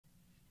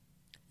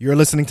You're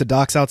listening to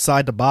Docs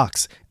Outside the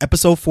Box,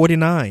 episode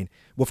 49,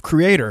 with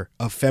creator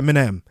of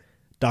FemInEM,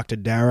 Dr.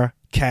 Dara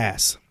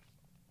Kass.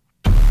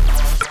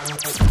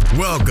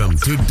 Welcome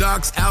to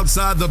Docs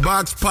Outside the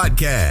Box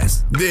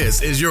podcast.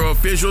 This is your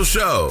official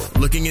show,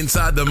 looking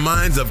inside the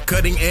minds of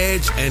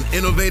cutting-edge and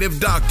innovative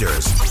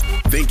doctors.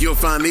 Think you'll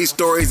find these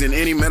stories in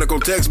any medical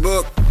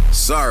textbook?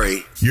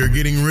 Sorry. You're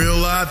getting real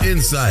life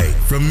insight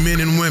from men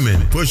and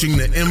women pushing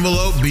the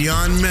envelope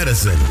beyond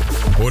medicine.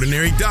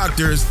 Ordinary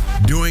doctors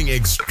doing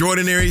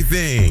extraordinary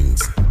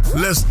things.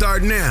 Let's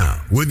start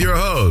now with your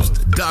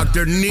host,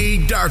 Dr.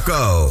 Nee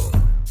Darko.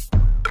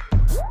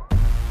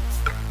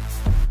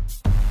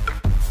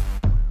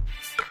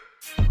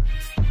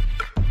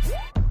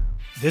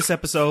 This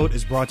episode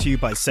is brought to you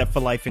by Set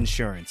for Life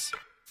Insurance.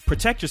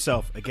 Protect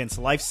yourself against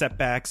life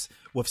setbacks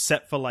with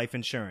Set for Life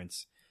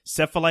Insurance.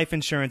 Set for Life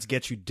Insurance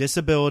gets you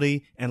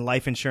disability and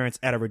life insurance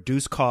at a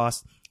reduced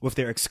cost with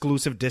their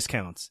exclusive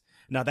discounts.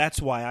 Now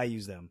that's why I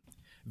use them.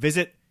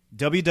 Visit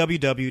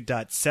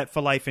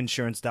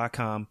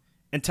www.setforlifeinsurance.com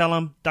and tell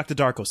them Dr.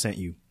 Darko sent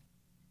you.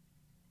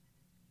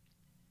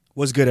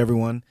 What's good,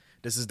 everyone?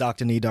 This is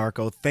Dr. Nee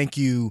Darko. Thank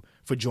you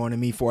for joining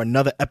me for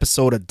another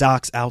episode of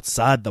Docs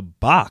Outside the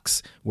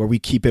Box, where we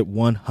keep it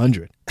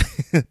 100.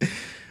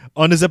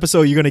 On this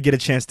episode, you're going to get a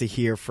chance to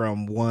hear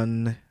from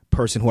one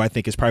person who I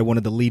think is probably one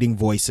of the leading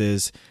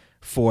voices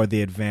for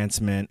the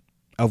advancement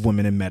of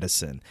women in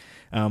medicine.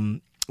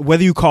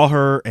 Whether you call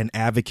her an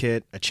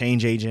advocate, a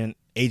change agent,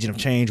 agent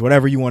of change,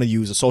 whatever you want to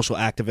use, a social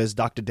activist,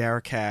 Dr.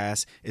 Dara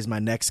Kass is my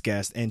next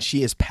guest, and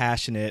she is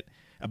passionate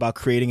about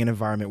creating an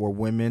environment where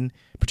women,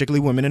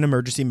 particularly women in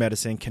emergency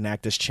medicine, can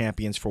act as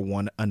champions for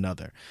one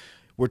another.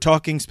 We're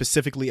talking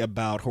specifically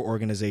about her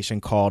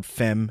organization called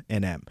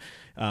FemInEM.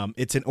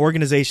 It's an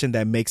organization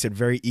that makes it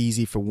very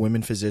easy for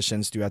women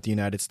physicians throughout the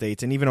United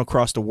States and even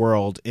across the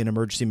world in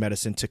emergency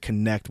medicine to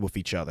connect with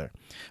each other.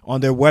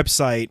 On their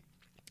website,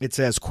 it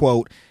says,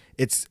 quote,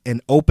 "It's an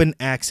open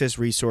access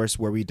resource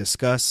where we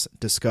discuss,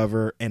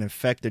 discover, and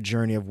affect the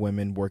journey of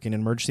women working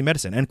in emergency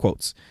medicine," end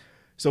quotes.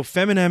 So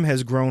FemInEM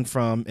has grown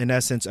from, in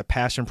essence, a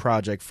passion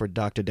project for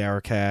Dr.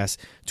 Dara Kass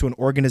to an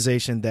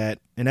organization that,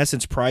 in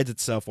essence, prides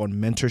itself on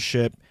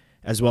mentorship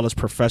as well as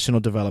professional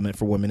development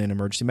for women in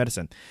emergency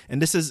medicine.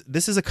 And this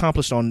is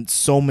accomplished on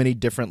so many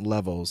different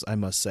levels, I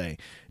must say.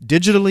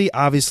 Digitally,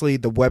 obviously,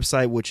 the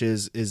website, which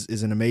is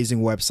an amazing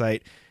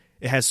website,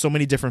 it has so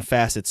many different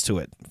facets to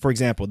it. For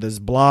example, there's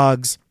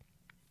blogs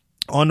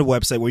on the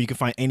website where you can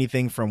find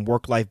anything from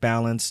work-life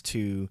balance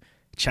to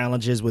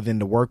challenges within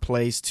the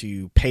workplace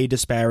to pay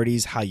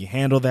disparities, how you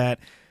handle that.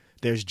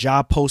 There's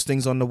job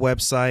postings on the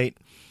website.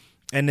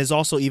 And there's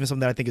also even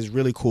something that I think is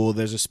really cool.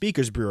 There's a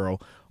speakers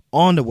bureau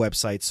on the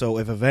website. So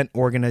if event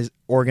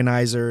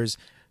organizers,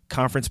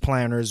 conference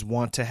planners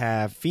want to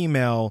have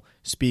female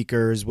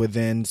speakers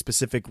within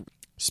specific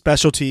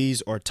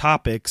specialties or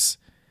topics,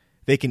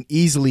 they can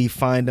easily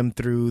find them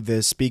through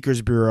the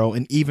speakers bureau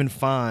and even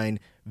find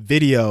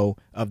video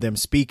of them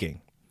speaking.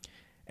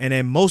 And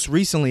then most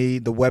recently,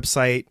 the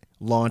website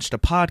launched a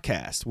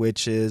podcast,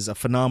 which is a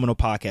phenomenal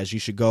podcast. You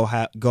should go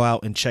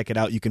out and check it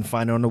out. You can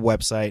find it on the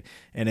website,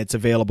 and it's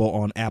available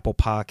on Apple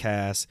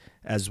Podcasts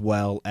as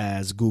well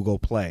as Google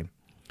Play.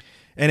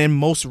 And then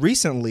most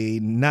recently,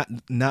 not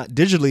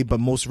digitally, but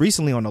most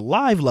recently on a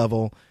live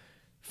level,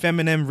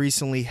 FemInEM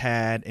recently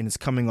had, and is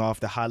coming off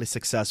the highly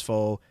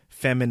successful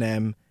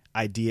FemInEM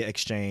Idea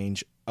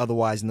Exchange,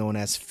 otherwise known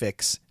as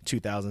FIX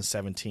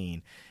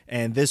 2017.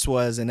 And this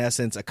was, in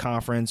essence, a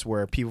conference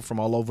where people from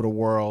all over the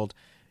world,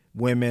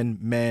 women,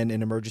 men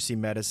in emergency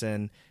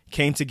medicine,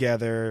 came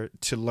together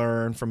to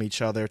learn from each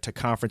other, to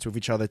conference with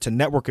each other, to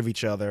network with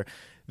each other.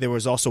 There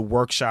was also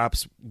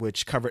workshops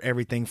which covered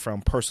everything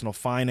from personal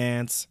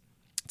finance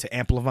to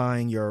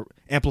amplifying your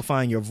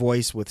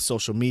voice with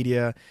social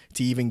media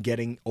to even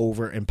getting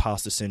over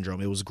imposter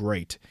syndrome. It was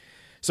great.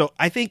 So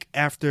I think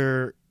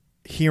after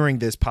hearing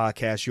this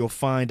podcast, you'll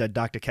find that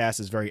Dr. Kass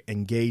is very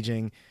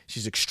engaging.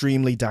 She's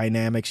extremely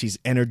dynamic. She's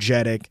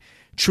energetic,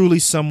 truly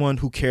someone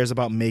who cares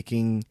about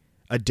making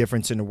a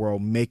difference in the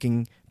world,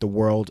 making the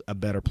world a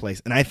better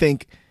place. And I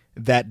think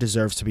that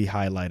deserves to be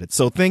highlighted.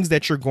 So things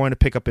that you're going to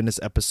pick up in this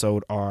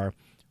episode are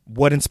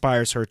what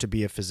inspires her to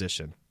be a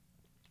physician.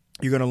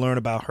 You're going to learn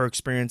about her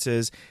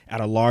experiences at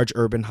a large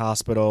urban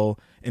hospital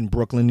in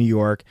Brooklyn, New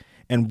York,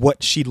 and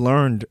what she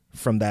learned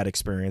from that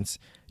experience.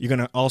 You're going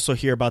to also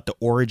hear about the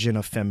origin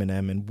of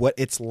FemInEM and what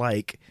it's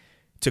like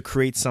to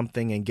create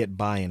something and get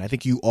buy-in. I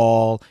think you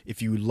all,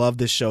 if you love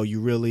this show,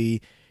 you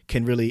really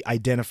can really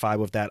identify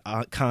with that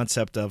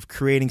concept of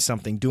creating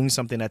something, doing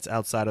something that's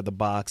outside of the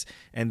box,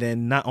 and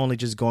then not only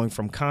just going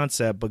from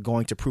concept, but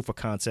going to proof of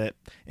concept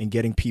and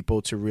getting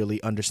people to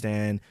really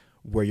understand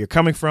where you're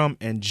coming from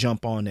and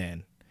jump on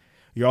in.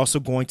 You're also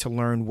going to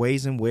learn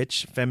ways in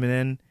which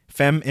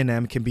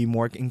FemInEM can be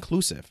more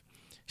inclusive.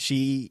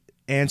 She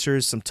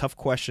answers some tough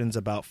questions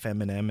about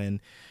FemInEM and,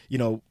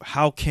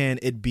 how can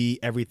it be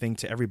everything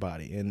to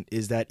everybody? And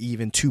is that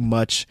even too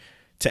much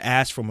to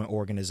ask from an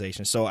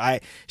organization? So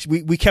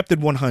we kept it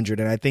 100,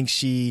 and I think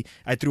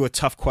I threw a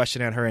tough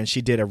question at her, and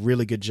she did a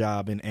really good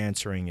job in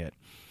answering it.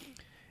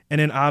 And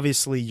then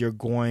obviously you're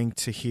going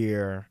to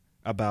hear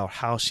about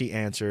how she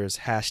answers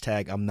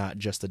hashtag I'm not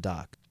just a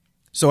doc.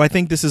 So I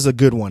think this is a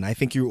good one. I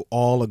think you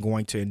all are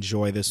going to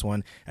enjoy this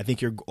one. I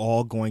think you're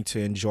all going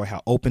to enjoy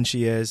how open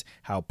she is,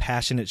 how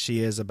passionate she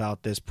is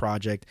about this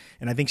project.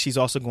 And I think she's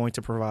also going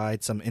to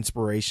provide some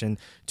inspiration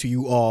to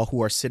you all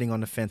who are sitting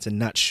on the fence and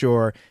not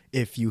sure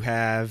if you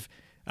have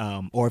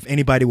or if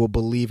anybody will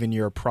believe in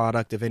your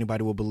product, if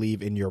anybody will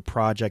believe in your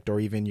project or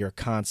even your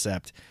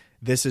concept.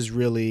 This is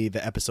really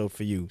the episode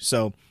for you.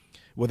 So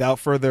without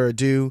further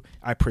ado,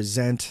 I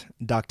present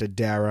Dr.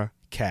 Dara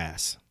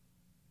Kass.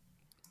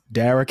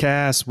 Dara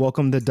Kass,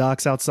 welcome to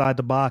Docs Outside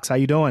the Box. How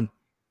you doing?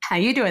 How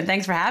you doing?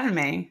 Thanks for having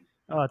me.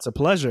 Oh, it's a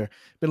pleasure.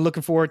 Been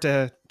looking forward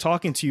to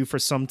talking to you for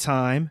some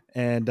time.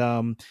 And,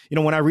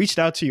 when I reached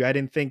out to you, I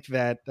didn't think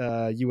that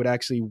you would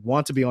actually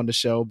want to be on the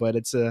show, but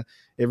it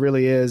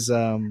really is,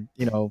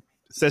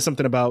 says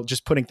something about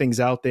just putting things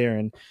out there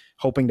and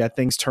hoping that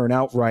things turn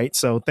out right.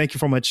 So thank you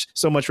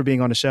so much for being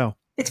on the show.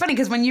 It's funny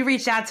because when you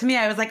reached out to me,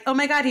 I was like, oh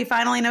my God, he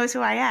finally knows who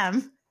I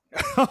am.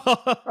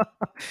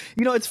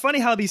 It's funny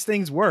how these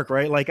things work,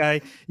 right?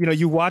 Like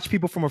you watch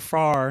people from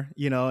afar,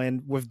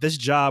 and with this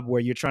job where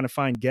you're trying to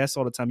find guests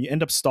all the time, you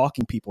end up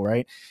stalking people,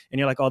 right? And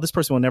you're like, oh, this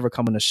person will never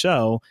come on the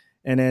show.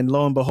 And then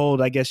lo and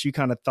behold, I guess you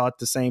kind of thought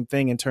the same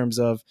thing in terms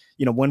of,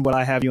 when would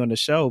I have you on the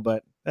show?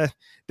 But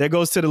there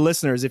goes to the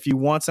listeners. If you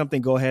want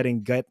something, go ahead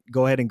and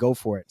go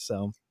for it.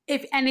 So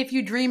if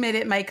you dream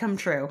it might come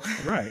true.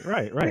 Right.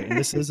 And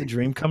this is a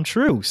dream come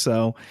true.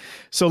 So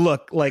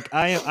look, like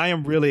I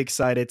am really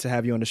excited to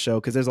have you on the show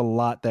because there's a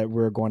lot that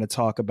we're going to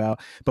talk about.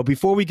 But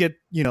before we get,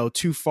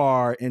 too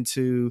far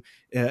into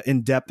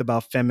in depth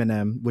about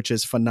FemInEM, which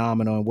is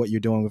phenomenal and what you're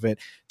doing with it,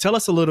 tell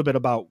us a little bit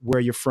about where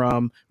you're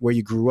from, where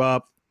you grew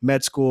up,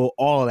 med school,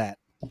 all of that.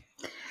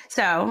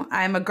 So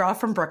I'm a girl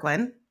from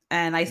Brooklyn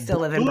and I still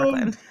live in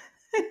Brooklyn.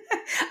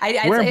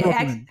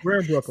 Where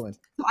in Brooklyn?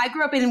 I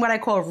grew up in what I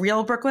call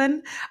real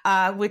Brooklyn,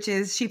 which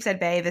is Sheepshead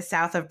Bay, the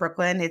south of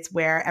Brooklyn. It's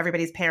where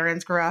everybody's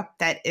parents grew up.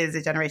 That is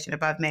a generation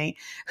above me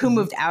who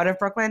moved out of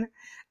Brooklyn.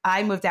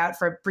 I moved out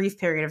for a brief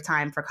period of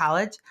time for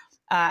college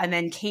and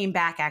then came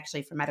back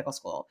actually for medical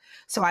school.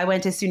 So I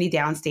went to SUNY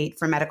Downstate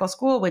for medical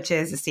school, which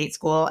is a state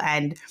school.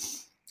 And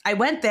I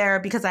went there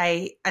because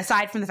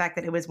aside from the fact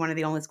that it was one of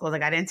the only schools I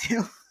got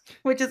into,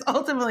 which is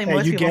ultimately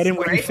most people's you get in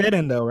where you fit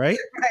in though, right?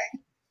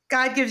 Right.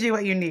 God gives you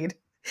what you need.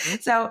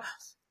 So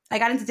I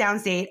got into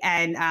Downstate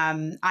and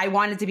I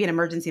wanted to be an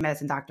emergency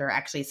medicine doctor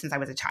actually since I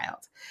was a child.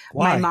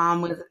 Why?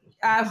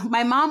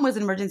 My mom was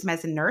an emergency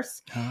medicine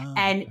nurse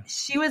and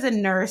she was a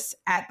nurse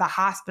at the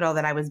hospital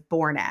that I was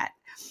born at.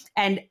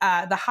 And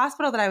the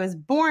hospital that I was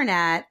born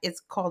at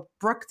is called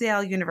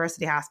Brookdale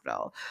University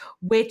Hospital,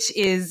 which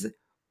is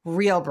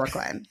real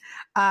Brooklyn,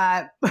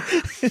 more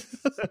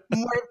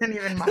than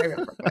even my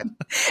real Brooklyn.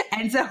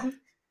 And so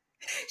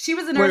she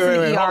was a nurse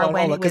in the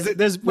ER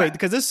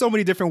because there's so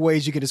many different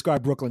ways you can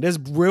describe Brooklyn. There's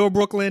real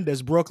Brooklyn,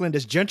 there's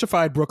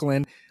gentrified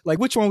Brooklyn. Like,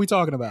 which one are we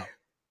talking about?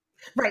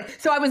 Right.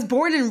 So I was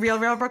born in real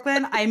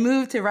Brooklyn. I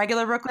moved to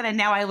regular Brooklyn, and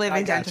now I live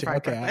in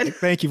gentrified Brooklyn.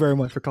 Thank you very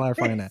much for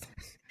clarifying that.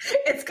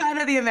 It's kind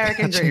of the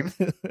American dream.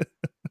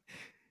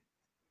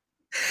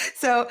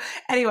 So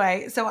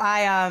anyway, so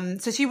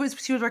she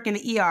was working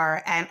in the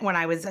ER and when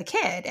I was a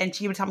kid, and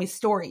she would tell me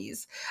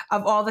stories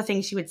of all the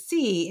things she would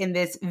see in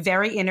this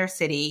very inner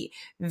city,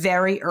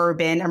 very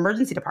urban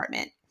emergency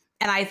department.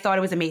 And I thought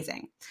it was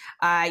amazing.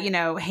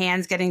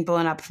 Hands getting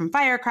blown up from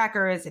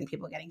firecrackers and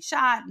people getting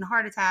shot and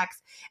heart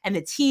attacks and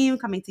the team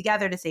coming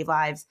together to save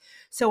lives.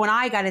 So when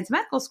I got into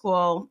medical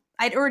school,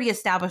 I'd already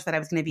established that I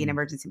was going to be an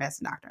emergency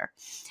medicine doctor.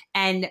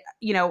 And,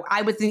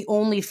 I was the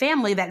only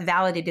family that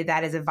validated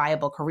that as a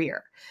viable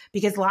career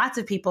because lots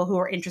of people who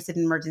are interested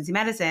in emergency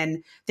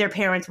medicine, their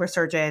parents were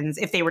surgeons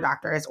if they were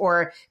doctors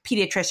or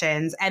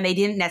pediatricians, and they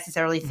didn't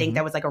necessarily think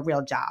that was like a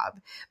real job.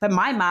 But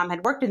my mom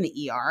had worked in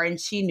the ER and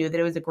she knew that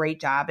it was a great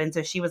job. And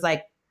so she was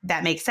like,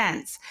 that makes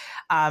sense.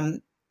 So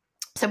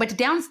I went to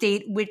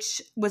Downstate,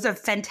 which was a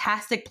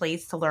fantastic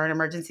place to learn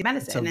emergency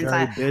medicine.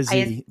 It's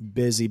a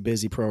very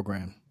busy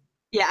program.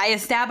 Yeah, I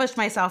established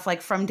myself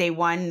like from day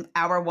one,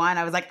 hour one.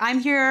 I was like, I'm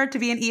here to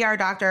be an ER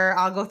doctor.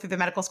 I'll go through the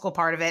medical school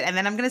part of it. And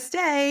then I'm going to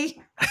stay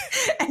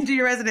and do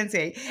your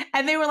residency.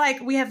 And they were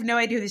like, we have no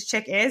idea who this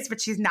chick is, but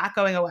she's not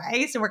going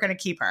away. So we're going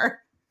to keep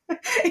her.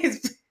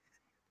 It's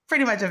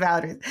pretty much a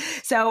valid reason.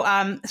 So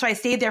I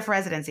stayed there for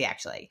residency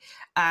actually.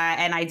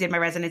 And I did my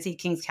residency at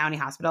Kings County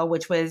Hospital,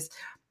 which was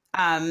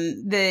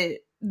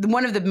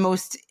one of the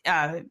most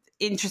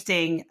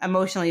interesting,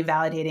 emotionally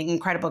validating,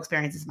 incredible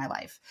experiences of my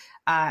life.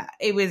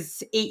 It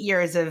was 8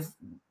 years of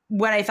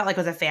what I felt like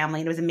was a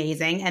family, and it was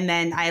amazing. And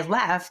then I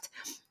left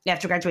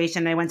after graduation,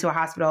 and I went to a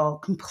hospital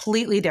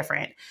completely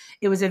different.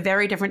 It was a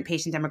very different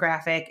patient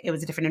demographic. It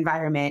was a different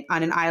environment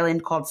on an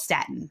island called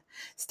Staten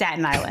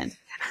Island.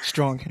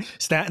 Strong.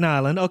 Staten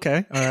Island.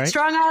 Okay. All right.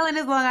 Strong Island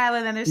is Long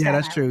Island, and there's Staten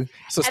Island. True.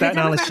 So Staten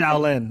Island,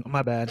 Shaolin.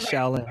 My bad. Right.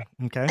 Shaolin.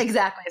 Okay.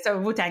 Exactly. So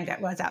Wu-Tang,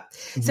 what's up?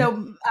 Mm-hmm.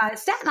 So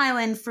Staten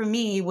Island for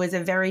me was a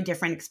very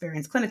different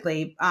experience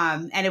clinically,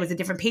 and it was a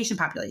different patient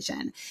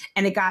population.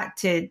 And it got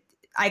to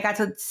I got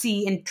to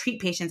see and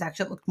treat patients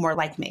actually that looked more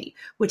like me,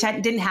 which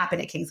didn't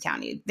happen at Kings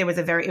County. It was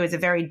a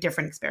very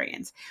different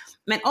experience.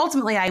 And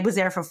ultimately, I was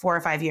there for 4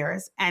 or 5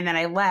 years, and then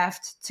I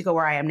left to go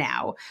where I am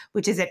now,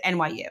 which is at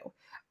NYU,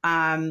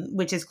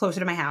 which is closer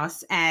to my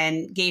house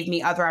and gave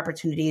me other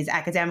opportunities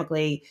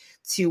academically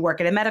to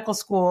work at a medical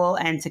school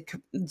and to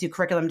do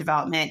curriculum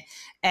development.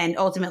 And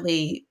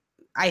ultimately,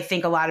 I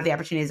think a lot of the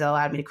opportunities that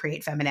allowed me to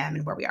create FemInEM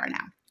and where we are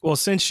now. Well,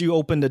 since you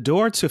opened the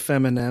door to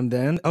FemInEM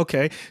then,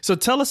 okay. So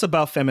tell us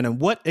about FemInEM.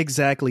 What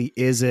exactly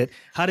is it?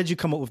 How did you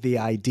come up with the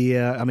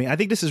idea? I mean, I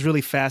think this is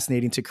really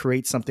fascinating to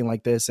create something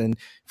like this and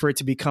for it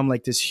to become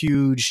like this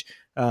huge,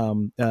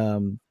 following.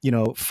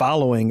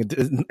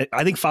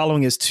 I think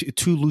following is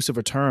too loose of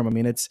a term. I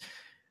mean, I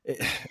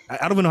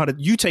don't even know how to,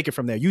 you take it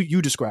from there.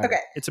 You describe it.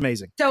 It's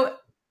amazing. So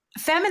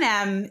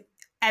FemInEM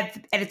at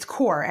its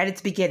core, at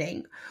its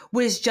beginning,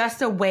 was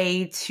just a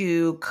way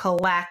to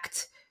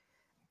collect,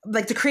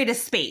 like to create a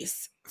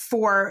space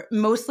for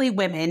mostly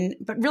women,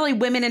 but really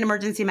women in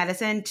emergency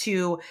medicine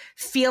to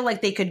feel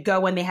like they could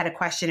go when they had a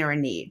question or a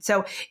need.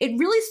 So it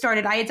really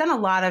started, I had done a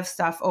lot of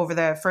stuff over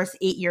the first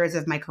 8 years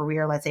of my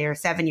career, let's say, or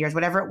 7 years,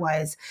 whatever it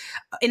was,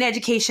 in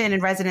education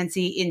and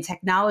residency, in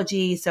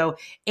technology. So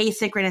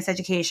asynchronous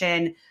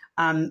education,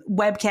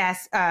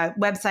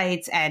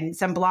 websites and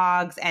some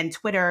blogs and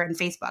Twitter and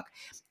Facebook.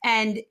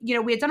 And,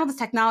 we had done all this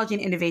technology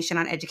and innovation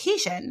on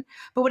education,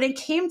 but when it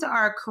came to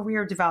our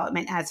career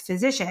development as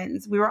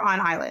physicians, we were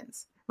on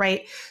islands,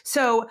 right?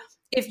 So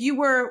if you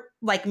were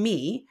like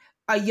me,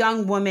 a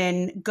young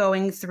woman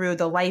going through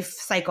the life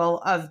cycle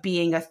of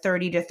being a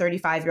 30 to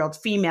 35-year-old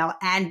female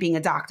and being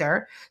a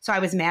doctor. So I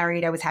was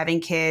married, I was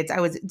having kids, I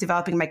was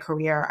developing my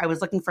career, I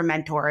was looking for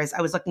mentors, I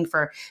was looking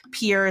for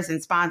peers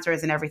and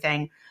sponsors and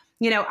everything.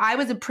 I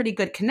was a pretty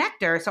good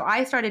connector. So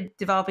I started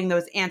developing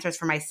those answers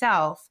for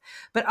myself,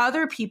 but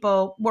other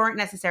people weren't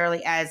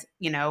necessarily as,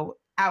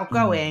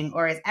 outgoing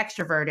or as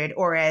extroverted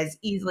or as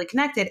easily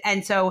connected.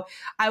 And so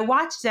I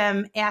watched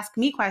them ask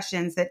me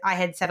questions that I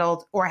had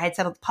settled or I had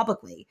settled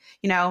publicly.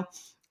 I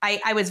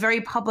was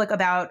very public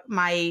about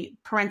my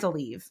parental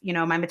leave,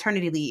 my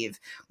maternity leave.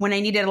 When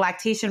I needed a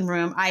lactation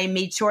room, I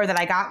made sure that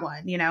I got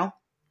one,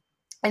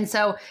 And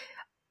so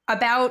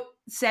about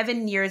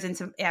 7 years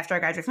after I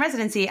graduated from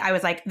residency, I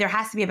was like, there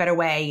has to be a better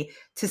way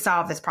to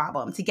solve this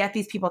problem, to get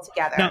these people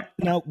together.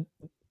 Now,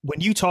 when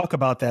you talk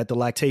about that, the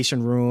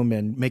lactation room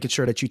and making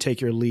sure that you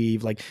take your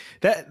leave, like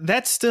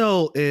that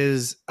still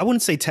is, I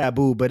wouldn't say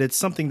taboo, but it's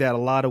something that a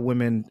lot of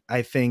women,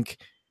 I think,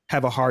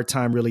 have a hard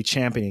time really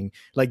championing.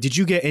 Like, did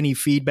you get any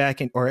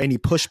feedback or any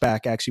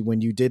pushback actually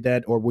when you did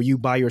that? Or were you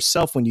by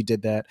yourself when you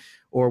did that?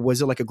 Or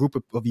was it like a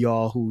group of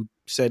y'all who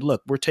said,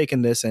 look, we're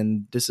taking this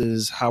and this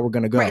is how we're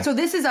going to go? Right. So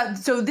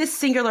this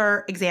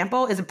singular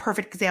example is a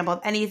perfect example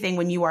of anything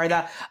when you are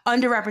the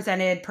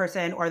underrepresented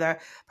person or the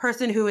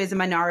person who is a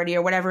minority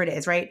or whatever it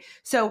is, right?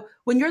 So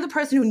when you're the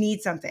person who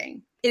needs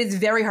something, it is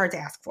very hard to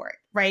ask for it,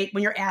 right?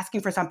 When you're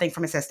asking for something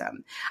from a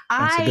system.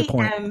 I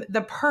am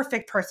the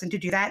perfect person to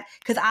do that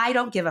because I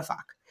don't give a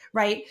fuck.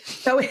 Right.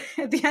 So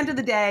at the end of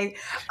the day,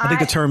 I think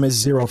the term is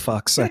zero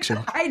fucks,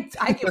 actually.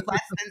 I give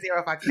less than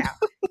zero fucks now.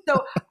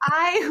 So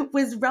I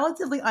was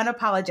relatively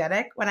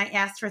unapologetic when I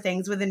asked for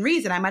things within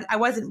reason. I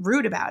wasn't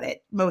rude about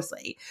it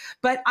mostly,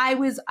 but I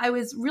was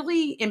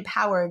really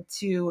empowered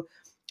to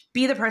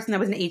be the person that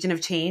was an agent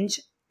of change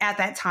at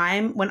that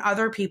time when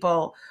other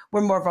people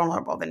were more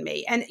vulnerable than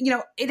me. And,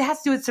 it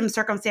has to do with some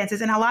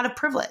circumstances and a lot of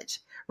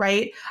privilege,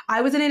 right?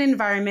 I was in an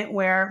environment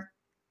where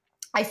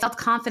I felt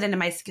confident in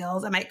my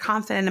skills. I'm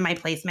confident in my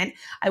placement.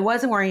 I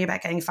wasn't worrying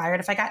about getting fired.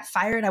 If I got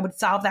fired, I would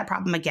solve that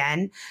problem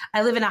again.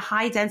 I live in a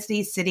high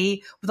density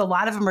city with a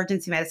lot of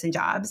emergency medicine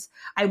jobs.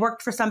 I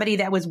worked for somebody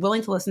that was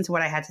willing to listen to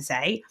what I had to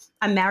say.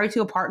 I'm married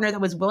to a partner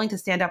that was willing to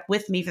stand up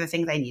with me for the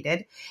things I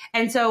needed.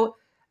 And so,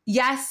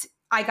 yes,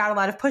 I got a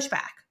lot of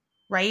pushback,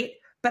 right?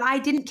 But I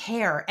didn't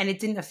care and it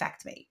didn't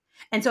affect me.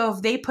 And so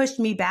if they pushed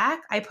me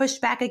back, I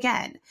pushed back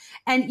again.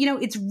 And,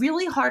 it's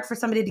really hard for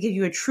somebody to give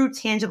you a true,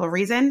 tangible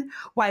reason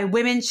why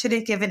women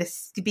shouldn't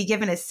be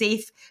given a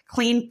safe,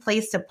 clean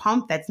place to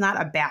pump that's not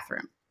a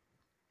bathroom,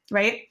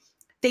 right?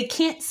 They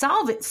can't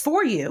solve it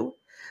for you,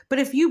 but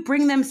if you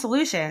bring them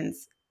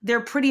solutions,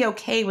 they're pretty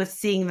okay with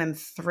seeing them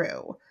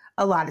through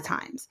a lot of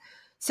times.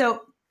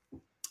 So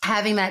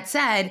having that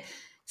said,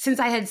 since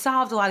I had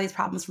solved a lot of these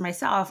problems for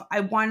myself,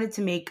 I wanted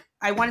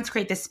to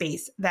create this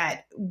space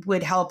that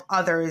would help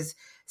others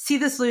see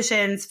the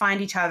solutions, find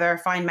each other,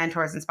 find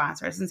mentors and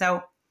sponsors. And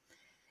so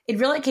it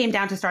really came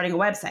down to starting a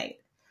website.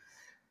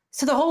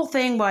 So the whole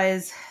thing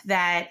was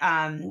that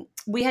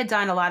we had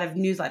done a lot of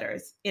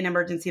newsletters in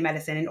emergency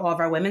medicine in all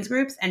of our women's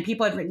groups, and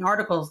people had written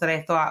articles that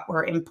I thought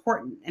were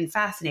important and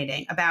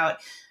fascinating about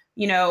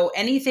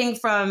anything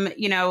from,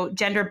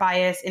 gender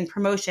bias in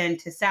promotion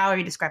to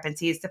salary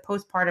discrepancies to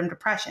postpartum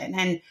depression.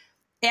 And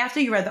after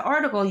you read the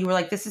article, you were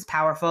like, this is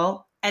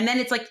powerful. And then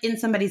it's like in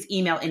somebody's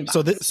email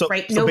inbox. So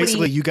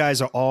basically you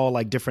guys are all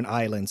like different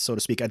islands, so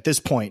to speak, at this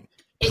point,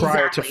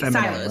 prior to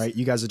FemInEM, right?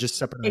 You guys are just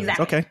separate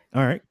islands. Okay.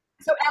 All right.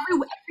 So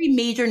every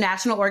major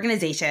national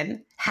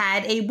organization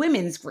had a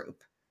women's group,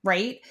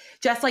 right?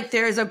 Just like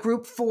there's a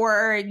group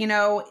for,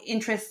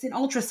 interest in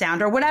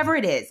ultrasound or whatever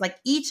it is. Like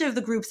each of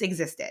the groups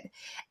existed,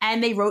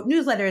 and they wrote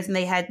newsletters and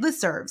they had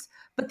listservs,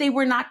 but they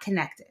were not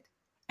connected.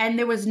 And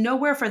there was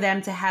nowhere for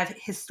them to have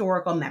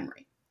historical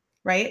memory,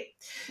 right?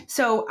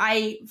 So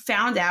I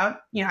found out,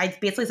 I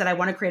basically said I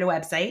want to create a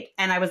website,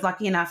 and I was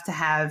lucky enough to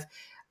have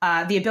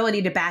the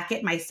ability to back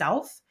it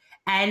myself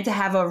and to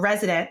have a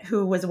resident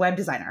who was a web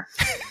designer.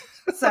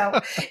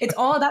 So it's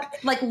all about,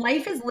 like,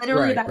 life is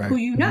literally about who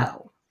you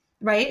know,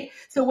 right?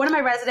 So one of my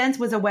residents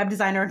was a web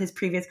designer in his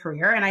previous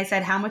career. And I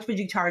said, how much would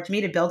you charge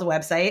me to build a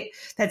website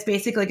that's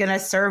basically going to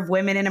serve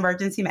women in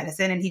emergency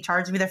medicine? And he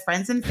charged me the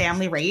friends and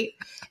family rate.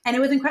 And it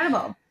was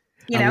incredible.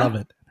 I love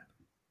it.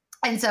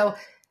 And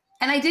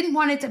I didn't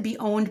want it to be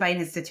owned by an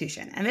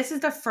institution. And this is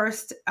the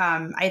first,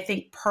 I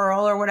think,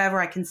 pearl or whatever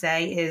I can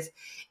say is,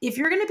 if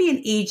you're going to be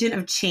an agent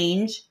of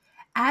change,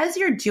 as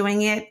you're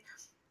doing it,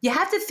 you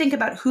have to think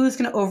about who's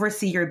going to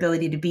oversee your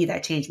ability to be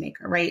that change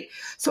maker, right?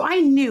 So I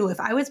knew if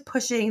I was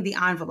pushing the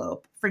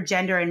envelope for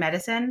gender in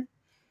medicine,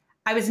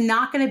 I was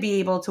not going to be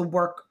able to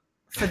work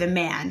for the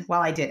man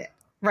while I did it,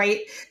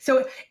 right?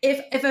 So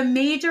if a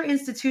major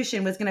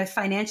institution was going to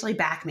financially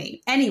back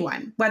me,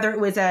 anyone, whether it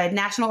was a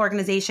national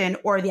organization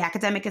or the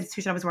academic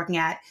institution I was working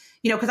at,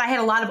 because I had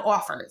a lot of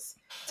offers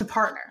to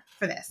partner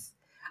for this,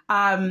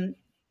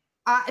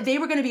 they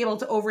were going to be able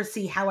to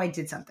oversee how I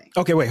did something.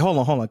 Okay, wait, hold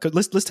on.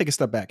 Let's take a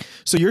step back.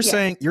 So you're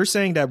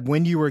saying that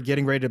when you were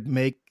getting ready to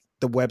make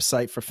the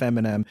website for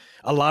FemInEM,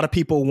 a lot of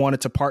people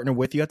wanted to partner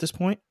with you at this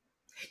point?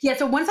 Yeah.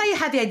 So once I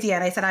had the idea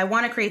and I said, I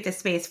want to create this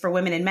space for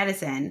women in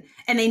medicine,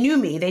 and they knew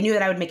me, they knew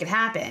that I would make it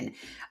happen.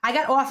 I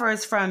got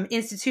offers from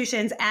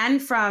institutions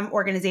and from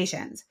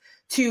organizations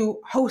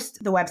to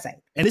host the website.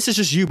 And this is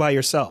just you by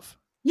yourself?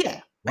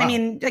 Yeah. Wow. I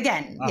mean,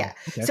 again, wow. Yeah.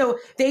 Okay. So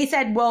they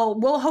said, well,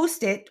 we'll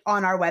host it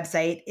on our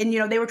website. And,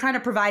 they were trying to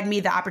provide me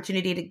the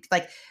opportunity to,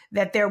 like,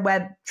 that their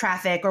web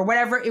traffic or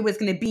whatever it was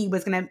going to be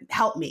was going to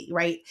help me.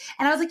 Right.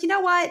 And I was like, you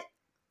know what?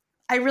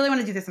 I really want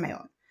to do this on my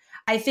own.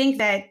 I think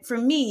that for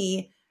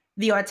me,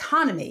 the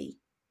autonomy,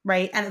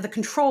 right, and the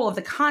control of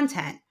the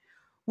content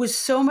was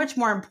so much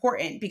more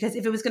important, because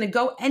if it was going to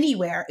go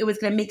anywhere, it was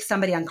going to make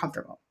somebody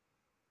uncomfortable,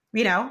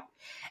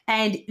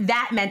 and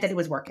that meant that it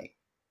was working.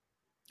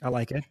 I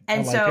like it.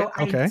 And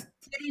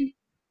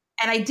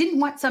I didn't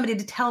want somebody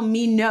to tell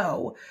me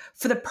no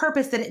for the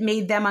purpose that it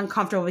made them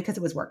uncomfortable because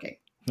it was working.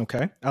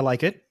 Okay. I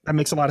like it. That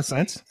makes a lot of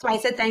sense. So I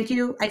said, thank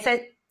you. So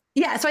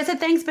I said,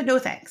 thanks, but no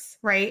thanks.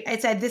 Right. I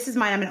said, this is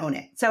mine. I'm going to own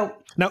it. So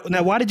now,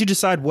 why did you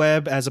decide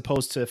web as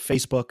opposed to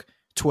Facebook,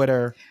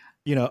 Twitter,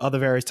 other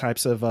various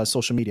types of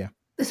social media?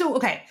 So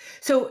I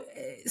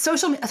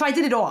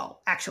did it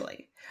all,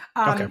 actually.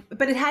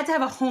 But it had to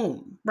have a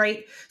home,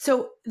 right?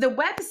 So the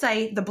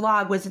website, the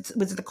blog was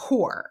the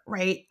core,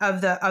 right,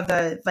 of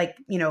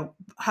the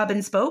hub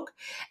and spoke.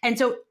 And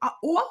so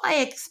all I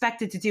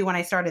expected to do when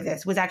I started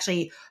this was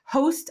actually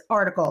host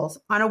articles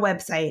on a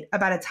website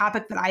about a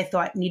topic that I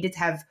thought needed to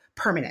have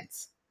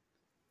permanence.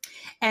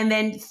 And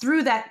then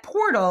through that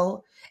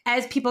portal,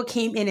 as people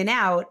came in and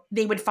out,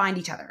 they would find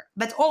each other.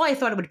 That's all I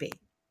thought it would be.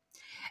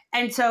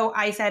 And so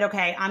I said,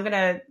 okay,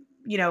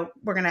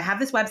 we're going to have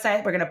this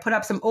website. We're going to put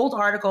up some old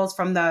articles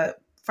from the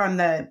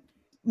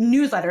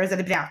newsletters that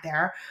have been out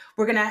there.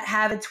 We're going to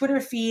have a Twitter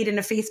feed and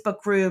a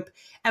Facebook group,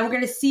 and we're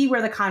going to see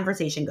where the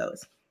conversation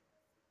goes.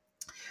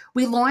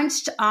 We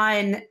launched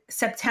on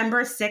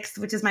September 6th,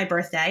 which is my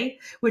birthday,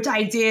 which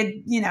I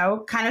did,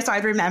 kind of so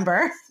I'd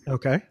remember.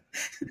 Okay.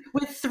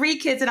 With 3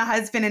 kids and a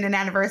husband and an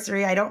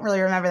anniversary. I don't really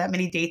remember that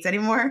many dates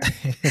anymore.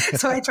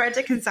 So I tried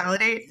to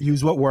consolidate.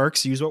 Use what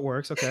works.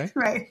 Okay.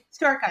 Right.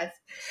 Shortcuts.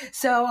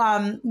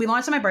 So we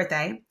launched on my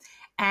birthday,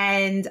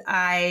 and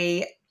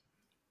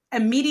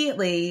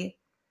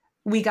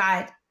we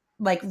got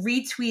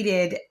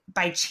retweeted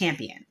by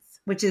champions,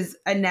 which is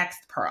a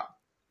next pearl.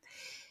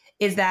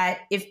 Is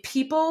that if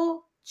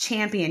people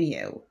champion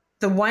you,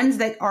 the ones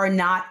that are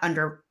not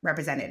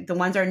underrepresented, the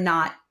ones that are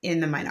not in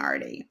the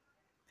minority,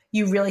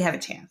 you really have a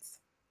chance.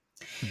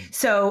 Mm.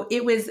 So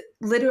it was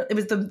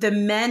the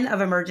men of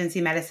emergency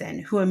medicine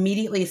who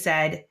immediately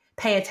said,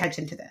 pay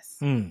attention to this.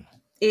 Mm.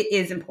 It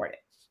is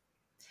important.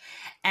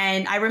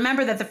 And I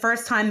remember that the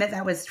first time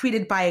that was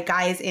tweeted by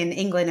guys in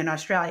England and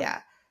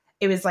Australia,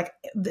 it was like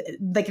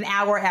an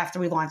hour after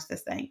we launched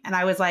this thing. And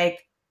I was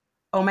like,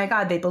 oh my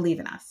God, they believe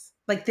in us.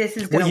 This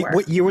is going to work.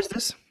 What year was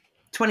this?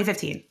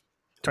 2015.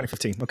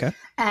 2015. Okay.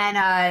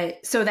 And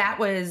so that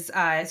was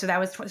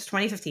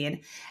 2015.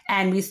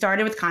 And we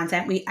started with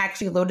content. We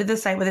actually loaded the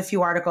site with a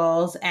few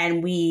articles,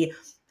 and we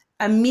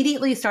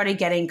immediately started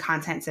getting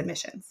content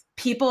submissions.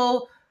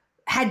 People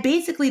had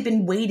basically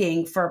been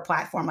waiting for a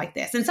platform like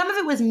this. And some of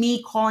it was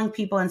me calling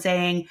people and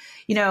saying,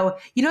 you know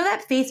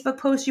that Facebook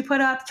post you put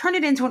up, turn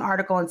it into an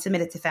article and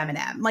submit it to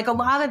FemInEM. A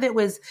lot of it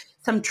was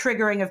some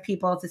triggering of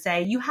people to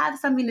say, you have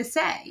something to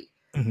say.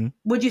 Mm-hmm.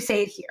 Would you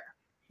say it here?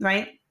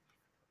 Right.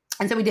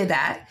 And so we did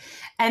that.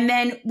 And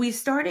then we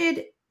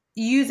started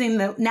using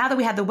now that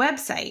we had the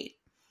website,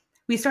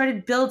 we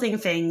started building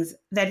things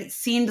that it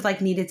seemed like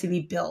needed to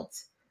be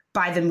built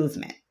by the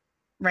movement.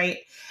 right?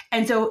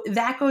 And so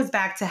that goes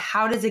back to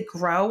how does it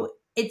grow?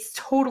 It's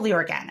totally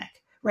organic,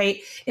 right?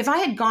 If I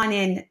had gone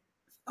in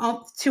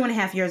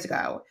 2.5 years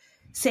ago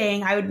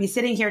saying I would be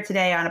sitting here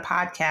today on a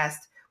podcast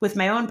with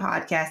my own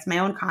podcast, my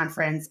own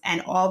conference,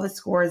 and all the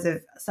scores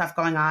of stuff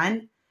going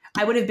on,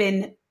 I would have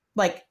been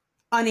like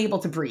unable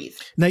to breathe.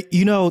 Now,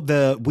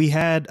 we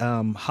had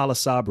Hala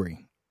Sabri.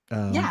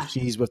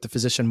 She's with the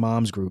Physician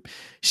Moms Group.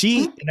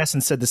 She, in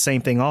essence, said the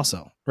same thing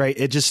also, right?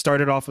 It just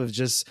started off of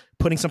just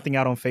putting something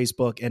out on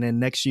Facebook. And then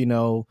next,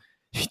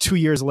 2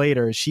 years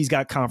later, she's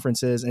got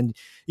conferences. And,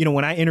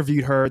 when I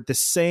interviewed her, the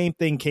same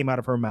thing came out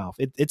of her mouth.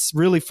 It's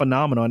really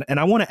phenomenal. And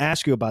I want to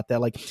ask you about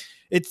that. Like,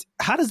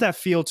 how does that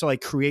feel to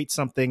like create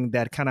something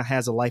that kind of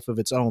has a life of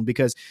its own?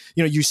 Because,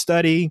 you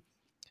study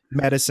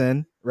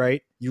medicine,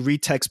 right? You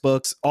read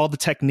textbooks, all the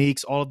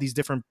techniques, all of these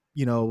different,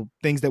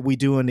 things that we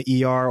do in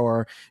the ER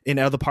or in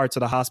other parts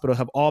of the hospital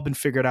have all been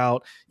figured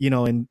out,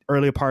 in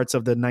earlier parts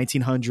of the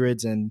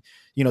 1900s and,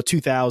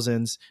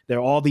 2000s. There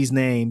are all these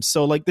names.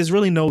 So like, there's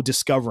really no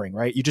discovering,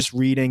 right? You're just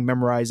reading,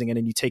 memorizing, and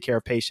then you take care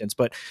of patients.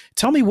 But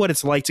tell me what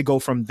it's like to go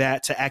from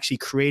that to actually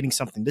creating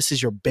something. This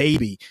is your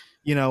baby,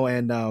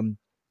 and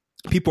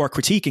people are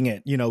critiquing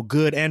it,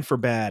 good and for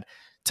bad.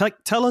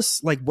 Tell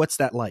us like, what's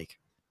that like?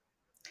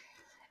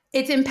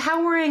 It's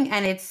empowering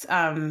and it's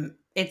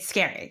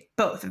scary,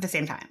 both at the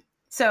same time.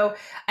 So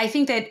I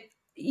think that,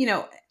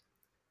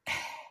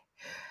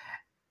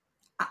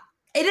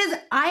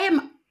 I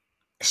am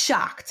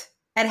shocked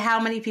at how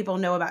many people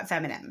know about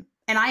FemInEM.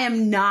 And I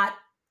am not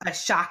a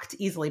shocked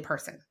easily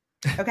person.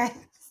 Okay.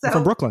 So,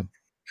 from Brooklyn.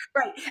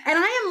 Right. And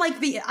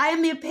I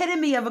am the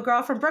epitome of a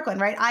girl from Brooklyn,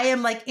 right? I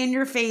am like in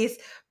your face,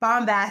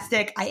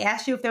 bombastic. I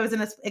asked you if there was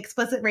an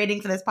explicit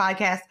rating for this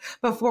podcast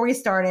before we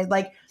started.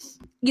 Like,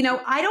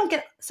 I don't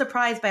get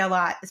surprised by a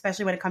lot,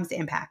 especially when it comes to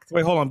impact.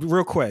 Wait, hold on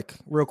real quick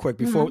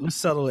before let's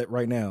settle it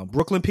right now.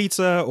 Brooklyn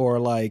pizza or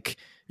like,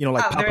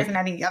 there isn't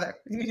any other.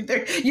 You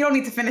don't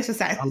need to finish a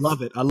sentence.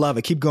 I love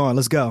it. Keep going.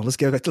 Let's go. Let's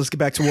get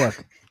back to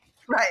work.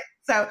 Right.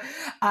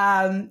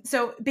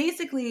 So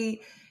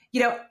basically,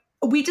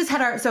 we just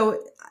had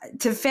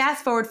to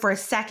fast forward for a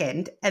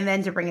second and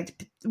then to bring it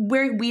to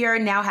where we are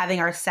now having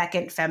our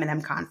second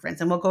FemInEM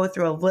conference. And we'll go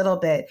through a little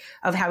bit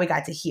of how we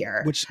got to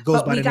here. Which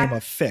goes by the name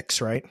of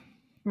FIX, right?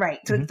 Right.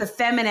 So it's the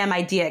FemInEM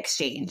Idea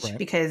Exchange, right?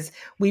 Because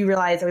we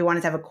realized that we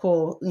wanted to have a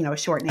cool,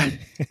 short name.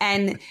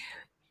 And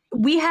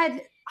we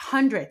had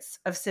hundreds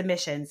of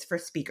submissions for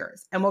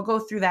speakers. And we'll go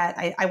through that.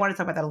 I want to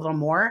talk about that a little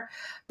more.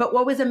 But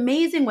what was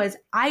amazing was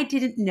I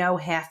didn't know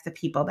half the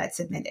people that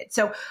submitted.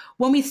 So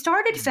when we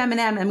started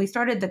FemInEM and we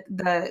started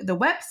the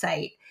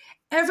website,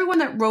 everyone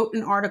that wrote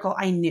an article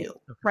I knew,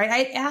 right?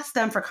 I asked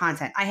them for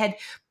content. I had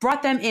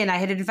brought them in. I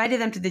had invited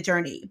them to the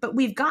journey. But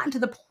we've gotten to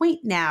the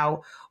point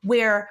now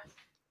where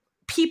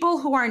people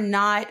who are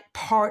not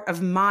part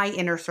of my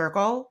inner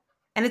circle,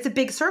 and it's a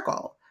big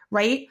circle,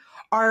 right,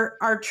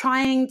 are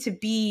trying to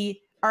be,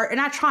 are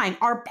not trying,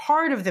 are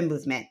part of the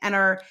movement and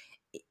are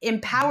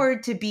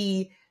empowered to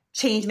be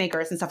change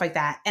makers and stuff like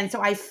that. And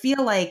so I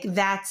feel like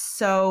that's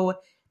the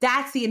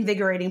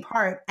invigorating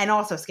part and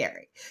also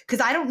scary because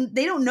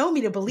they don't know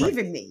me to believe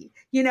in me,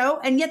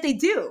 and yet they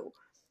do.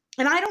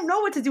 And I don't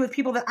know what to do with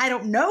people that I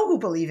don't know who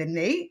believe in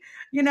me.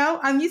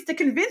 I'm used to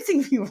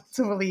convincing people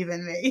to believe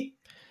in me.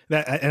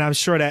 And I'm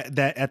sure that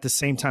at the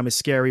same time is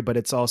scary, but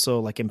it's also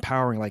like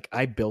empowering. Like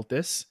I built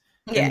this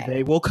and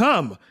they will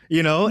come,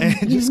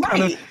 and just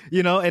kind of,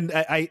 and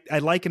I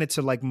liken it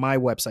to like my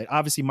website.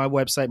 Obviously my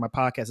website, my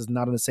podcast is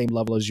not on the same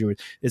level as yours.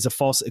 It's a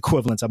false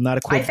equivalence. I'm not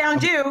equivalent. I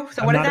found you.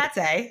 So what did that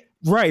say?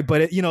 Right.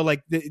 But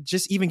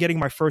just even getting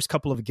my first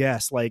couple of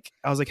guests, like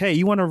I was like, hey,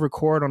 you want to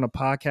record on a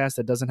podcast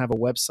that doesn't have a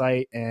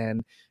website?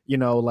 And, I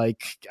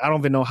don't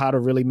even know how to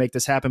really make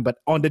this happen. But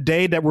on the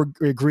day that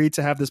we agreed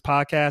to have this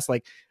podcast,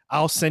 like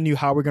I'll send you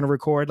how we're going to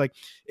record. Like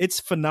it's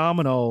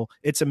phenomenal.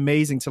 It's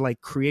amazing to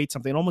like create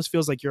something. It almost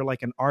feels like you're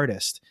like an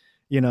artist,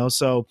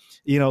 So,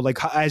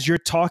 like as you're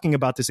talking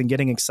about this and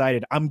getting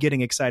excited, I'm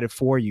getting excited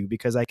for you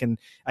because I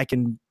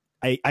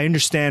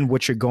understand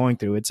what you're going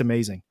through. It's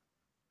amazing.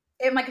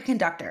 I'm like a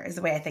conductor is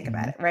the way I think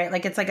about it, right?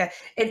 Like it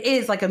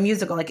is like a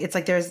musical. Like it's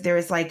like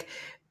there's like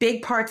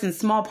big parts and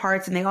small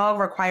parts, and they all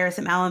require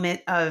some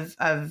element of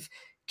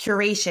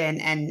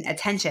curation and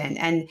attention.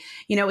 And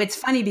it's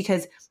funny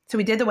because so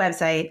we did the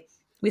website,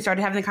 we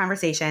started having the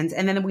conversations,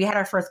 and then we had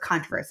our first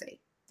controversy,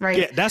 right?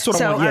 Yeah, that's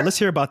what I want. Yeah, let's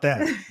hear about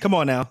that. Come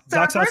on now,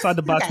 Docs Outside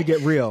the Box, we get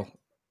real.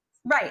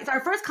 Right. So our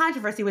first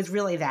controversy was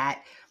really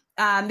that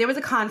there was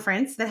a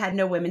conference that had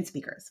no women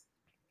speakers,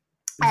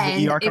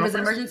 and it was an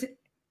emergency.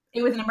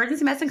 It was an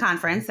emergency medicine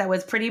conference that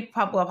was pretty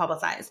well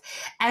publicized.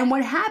 And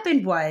what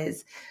happened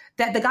was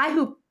that the guy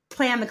who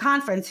planned the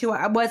conference, who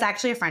was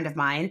actually a friend of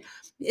mine,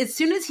 as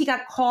soon as he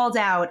got called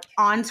out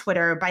on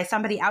Twitter by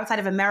somebody outside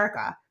of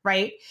America,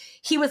 right?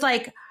 He was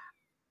like,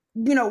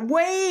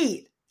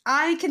 wait,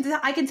 I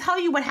can tell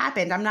you what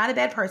happened. I'm not a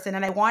bad person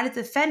and I want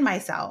to defend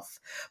myself,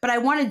 but I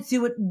want to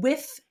do it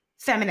with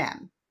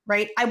FemInEM,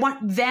 right? I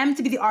want them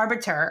to be the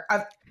arbiter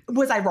of,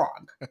 was I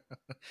wrong?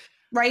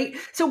 right?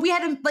 So we had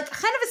to like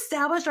kind of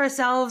establish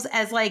ourselves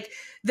as like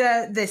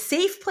the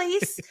safe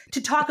place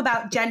to talk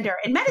about gender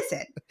in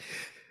medicine,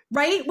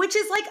 right? Which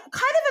is like kind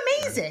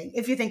of amazing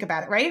if you think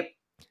about it, right?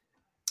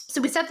 So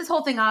we set this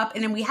whole thing up,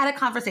 and then we had a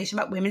conversation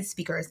about women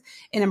speakers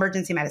in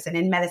emergency medicine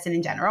and medicine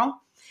in general.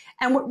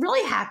 And what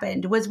really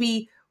happened was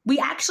we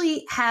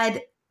actually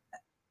had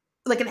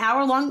like an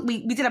hour long.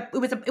 We did it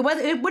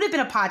would have been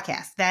a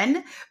podcast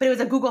then, but it was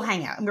a Google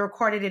Hangout, and we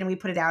recorded it and we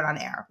put it out on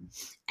air.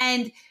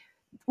 And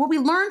what we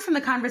learned from the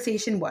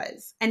conversation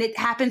was, and it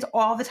happens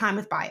all the time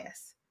with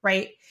bias,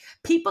 right?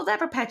 People that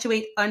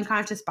perpetuate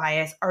unconscious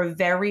bias are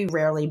very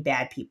rarely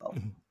bad people,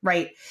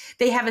 right?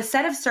 They have a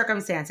set of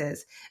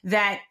circumstances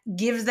that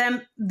gives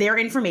them their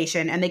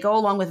information, and they go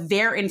along with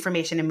their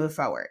information and move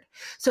forward.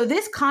 So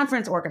this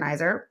conference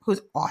organizer,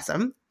 who's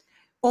awesome,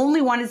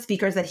 only wanted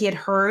speakers that he had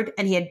heard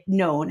and he had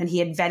known and he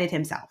had vetted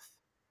himself.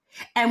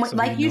 And what,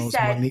 like you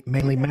said,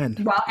 mainly men.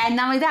 Well, and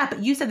not only that,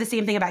 but you said the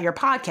same thing about your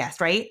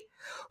podcast, right?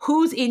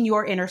 Who's in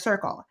your inner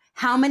circle?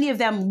 How many of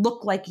them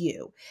look like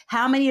you?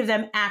 How many of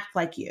them act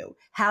like you?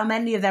 How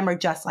many of them are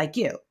just like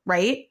you,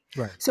 right?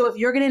 Right. So if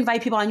you're going to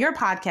invite people on your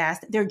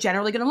podcast, they're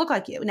generally going to look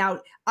like you. Now,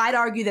 I'd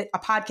argue that a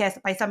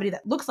podcast by somebody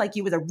that looks like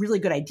you is a really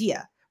good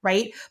idea,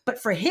 right?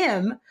 But for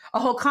him, a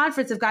whole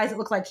conference of guys that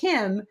look like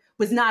him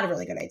was not a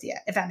really good idea,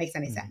 if that makes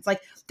any sense.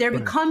 Like there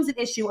becomes an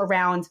issue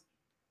around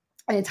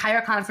an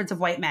entire conference of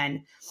white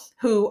men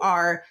who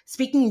are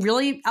speaking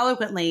really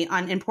eloquently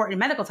on important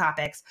medical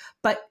topics,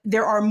 but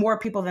there are more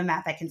people than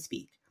that can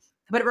speak.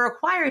 But it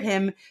required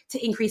him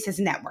to increase his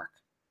network.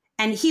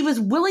 And he was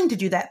willing to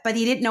do that, but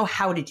he didn't know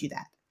how to do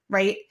that,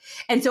 right?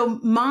 And so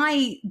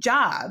my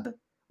job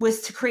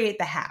was to create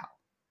the how.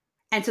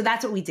 And so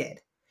that's what we did.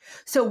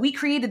 So we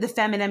created the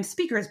FemInEM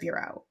Speakers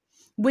Bureau,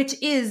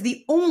 which is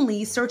the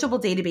only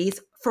searchable database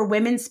for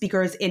women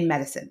speakers in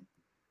medicine.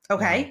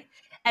 Okay. Wow.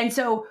 And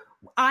so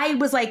I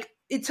was like,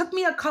 it took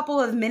me a couple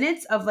of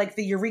minutes of like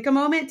the eureka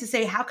moment to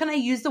say, how can I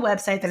use the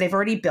website that I've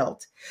already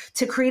built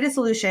to create a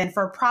solution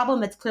for a problem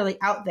that's clearly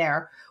out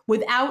there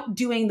without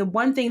doing the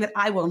one thing that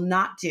I will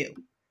not do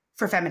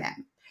for FemInEM.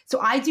 So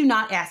I do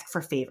not ask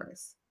for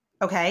favors.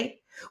 Okay.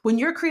 When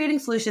you're creating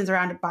solutions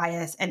around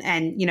bias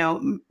and you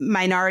know,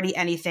 minority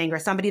anything or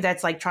somebody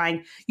that's like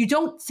trying, you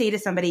don't say to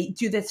somebody,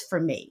 do this for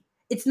me.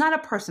 It's not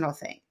a personal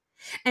thing.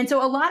 And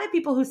so a lot of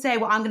people who say,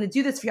 well, I'm going to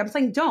do this for you. I'm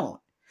saying, don't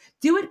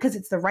do it because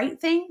it's the right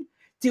thing.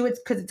 Do it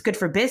because it's good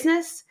for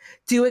business.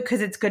 Do it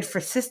because it's good for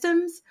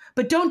systems,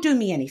 but don't do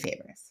me any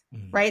favors,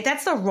 right?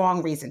 That's the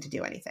wrong reason to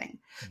do anything.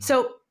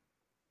 So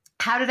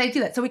how did I do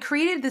that? So we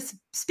created this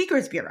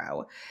speakers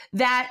bureau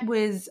that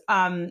was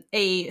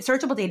a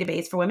searchable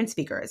database for women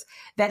speakers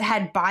that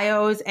had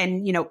bios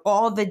and, you know,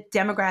 all the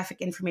demographic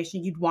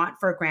information you'd want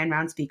for a grand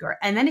round speaker.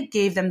 And then it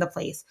gave them the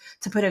place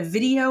to put a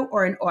video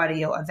or an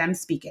audio of them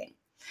speaking,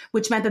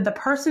 which meant that the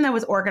person that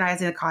was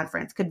organizing the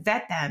conference could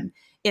vet them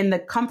in the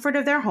comfort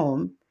of their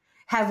home,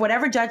 have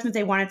whatever judgment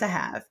they wanted to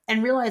have,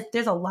 and realize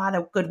there's a lot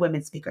of good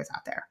women speakers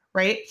out there,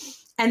 right?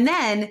 And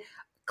then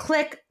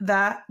click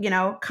the, you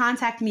know,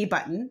 contact me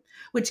button,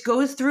 which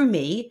goes through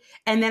me.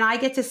 And then I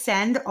get to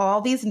send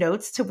all these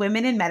notes to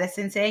women in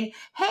medicine saying,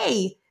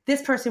 hey,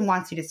 this person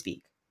wants you to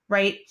speak,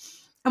 right?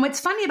 And what's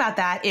funny about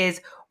that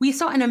is we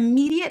saw an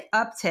immediate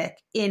uptick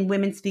in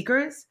women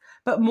speakers,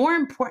 but more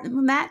important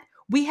than that,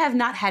 we have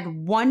not had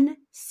one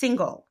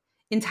single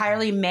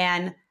entirely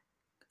men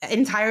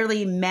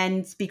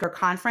speaker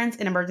conference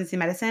in emergency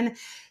medicine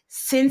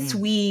since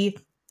we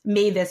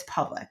made this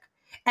public.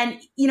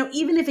 And, you know,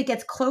 even if it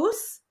gets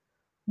close,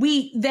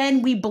 we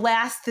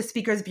blast the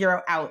Speakers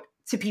Bureau out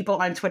to people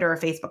on Twitter or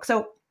Facebook.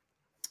 So,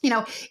 you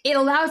know, it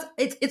allows,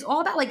 it's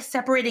all about like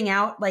separating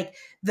out like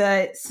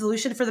the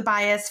solution for the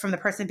bias from the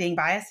person being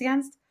biased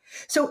against.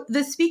 So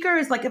the speaker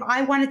is like, if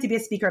I wanted to be a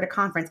speaker at a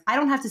conference, I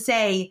don't have to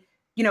say,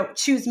 you know,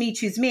 choose me,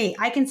 choose me.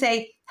 I can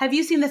say, have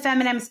you seen the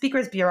FemInEM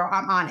Speakers Bureau?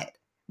 I'm on it,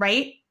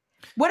 right?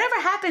 Whatever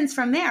happens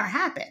from there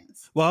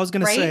happens. Well, I was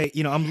going to say,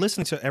 you know, I'm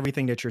listening to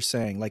everything that you're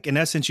saying. Like, in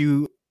essence,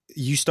 you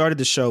started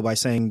the show by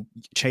saying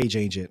change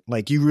agent.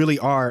 Like, you really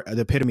are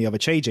the epitome of a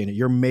change agent.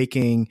 You're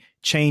making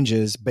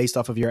changes based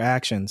off of your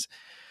actions.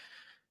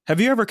 Have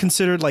you ever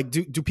considered, like,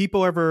 do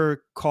people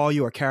ever call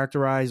you or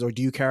characterize, or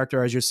do you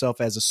characterize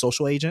yourself as a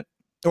social agent?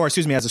 Or,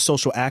 excuse me, as a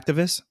social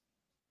activist?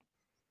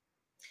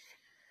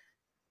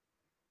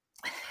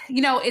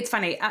 You know, it's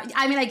funny.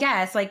 I mean, I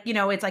guess, like, you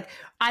know, it's like,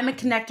 I'm a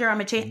connector,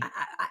 I'm a change,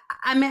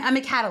 I'm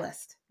a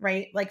catalyst,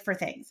 right? Like, for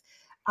things.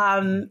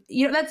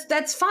 You know,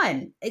 that's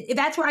fun.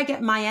 That's where I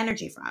get my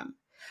energy from.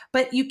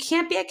 But you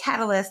can't be a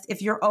catalyst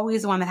if you're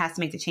always the one that has to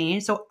make the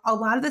change. So a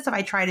lot of the stuff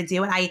I try to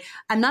do, and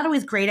I'm not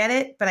always great at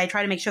it, but I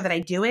try to make sure that I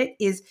do it,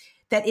 is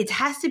that it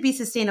has to be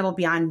sustainable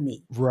beyond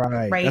me.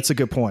 Right. That's a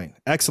good point.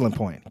 Excellent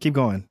point. Keep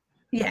going.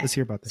 Yeah. Let's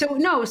hear about that.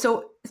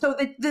 So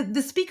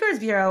the Speakers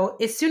Bureau,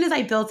 as soon as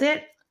I built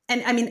it,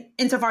 and I mean,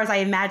 insofar as I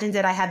imagined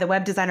it, I had the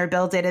web designer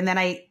build it, and then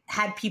I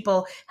had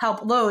people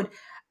help load.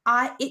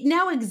 It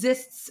now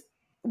exists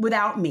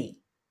without me,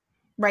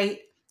 right?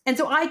 And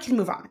so I can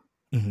move on.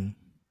 Mm-hmm.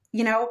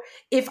 You know,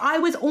 if I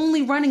was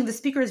only running the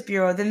Speakers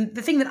Bureau, then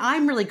the thing that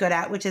I'm really good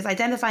at, which is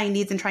identifying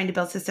needs and trying to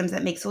build systems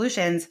that make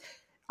solutions,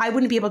 I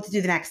wouldn't be able to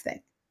do the next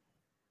thing.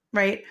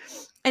 Right.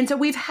 And so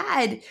we've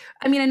had,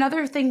 I mean,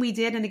 another thing we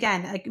did, and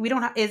again, like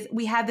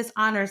we had this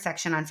honor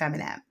section on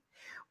FemInEM.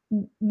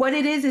 What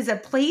it is a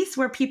place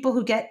where people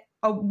who get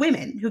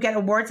women who get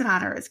awards and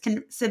honors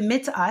can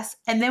submit to us.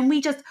 And then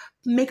we just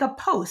make a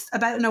post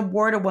about an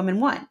award a woman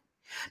won,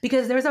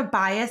 because there's a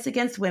bias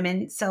against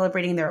women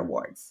celebrating their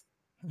awards.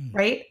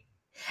 Right.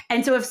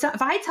 And so if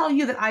I tell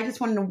you that I just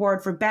won an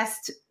award for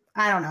best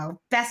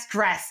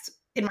dressed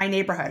in my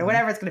neighborhood or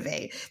whatever it's going to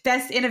be,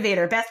 best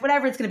innovator, best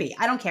whatever it's going to be,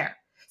 I don't care.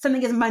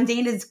 Something as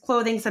mundane as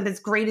clothing, something as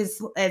great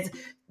as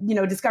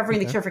discovering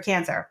the cure for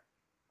cancer.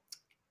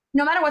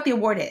 No matter what the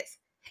award is,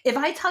 if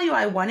I tell you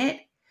I won it,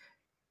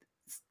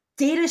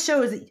 data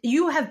shows that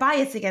you have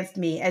bias against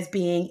me as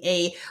being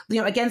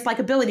against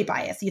likability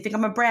bias. You think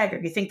I'm a bragger.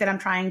 You think that I'm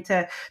trying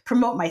to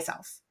promote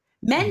myself.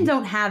 Men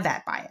don't have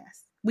that bias.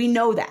 We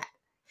know that.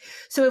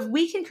 So if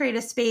we can create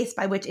a space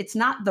by which it's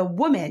not the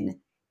woman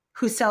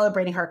who's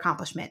celebrating her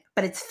accomplishment,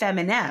 but it's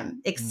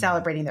FemInEM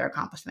celebrating their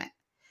accomplishment.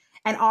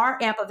 And our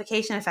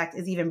amplification effect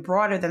is even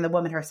broader than the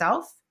woman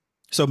herself.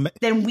 So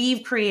then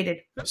we've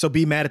created. So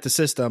be mad at the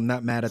system,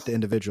 not mad at the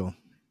individual.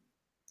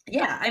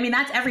 Yeah. I mean,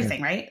 that's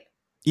everything, right?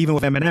 Even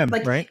with FemInEM,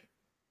 right?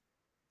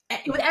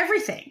 With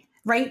everything,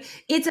 right?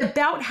 It's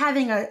about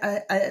having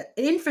an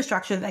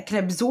infrastructure that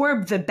can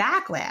absorb the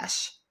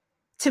backlash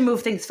to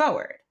move things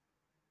forward,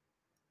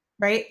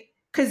 right?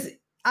 Because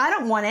I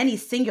don't want any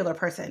singular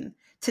person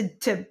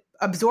to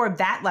absorb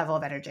that level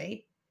of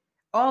energy.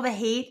 All the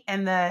hate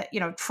and the,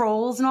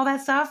 trolls and all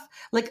that stuff,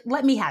 like,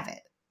 let me have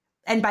it.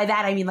 And by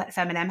that, I mean, let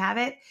FemInEM have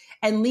it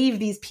and leave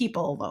these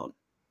people alone.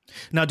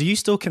 Now, do you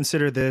still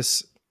consider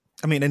this,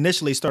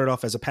 initially started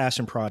off as a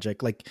passion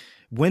project. Like,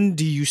 when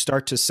do you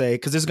start to say,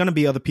 because there's going to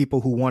be other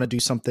people who want to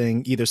do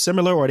something either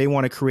similar or they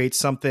want to create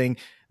something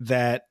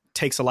that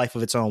takes a life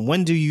of its own.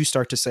 When do you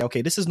start to say,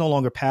 okay, this is no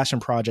longer a passion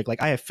project. Like,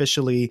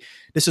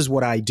 this is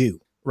what I do,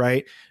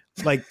 right?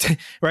 Like,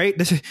 right?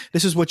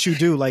 This is what you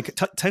do. Like,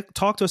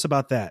 talk to us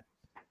about that.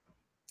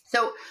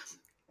 So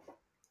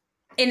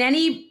in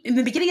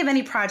the beginning of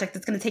any project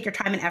that's going to take your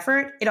time and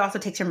effort, it also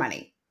takes your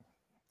money.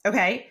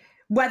 Okay.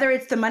 Whether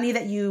it's the money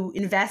that you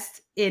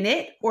invest in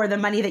it or the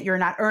money that you're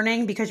not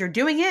earning because you're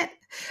doing it.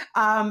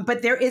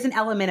 But there is an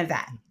element of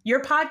that.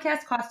 Your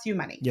podcast costs you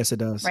money. Yes, it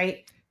does.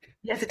 Right.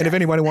 Yes, and if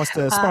anybody wants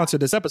to sponsor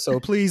this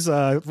episode, please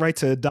write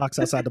to Docs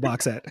Outside the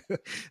Box at. No,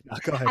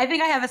 go ahead. I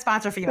think I have a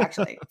sponsor for you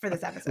actually for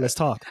this episode. Let's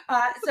talk.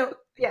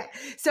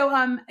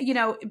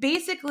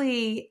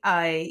 Basically,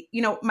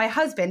 my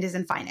husband is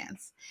in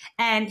finance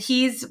and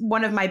he's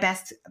one of my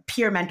best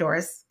peer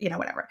mentors,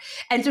 whatever.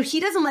 And so he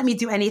doesn't let me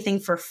do anything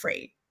for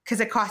free because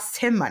it costs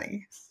him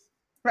money.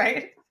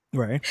 Right.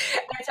 Right.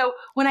 And so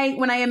when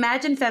I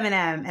imagined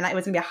FemInEM and it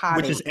was gonna be a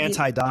hobby, which is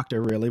anti-doctor,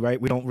 really,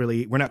 right?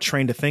 We're not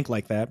trained to think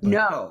like that. But,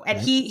 no, and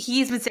right?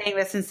 he's been saying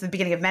this since the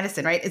beginning of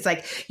medicine, right? It's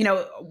like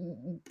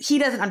he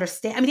doesn't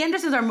understand. He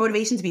understands our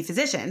motivation to be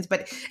physicians,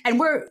 and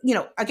we're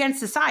against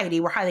society.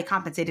 We're highly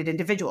compensated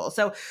individuals,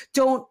 so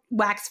don't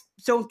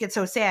get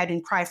so sad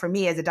and cry for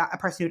me as a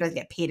person who doesn't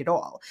get paid at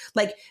all.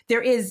 Like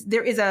there is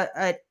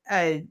a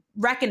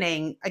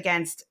reckoning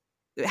against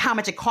how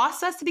much it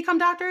costs us to become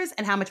doctors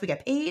and how much we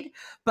get paid.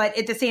 But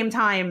at the same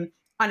time,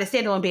 on a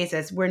standalone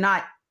basis, we're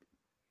not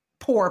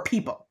poor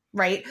people,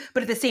 right?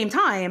 But at the same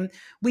time,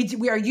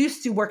 we are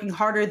used to working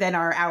harder than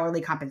our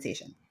hourly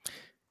compensation.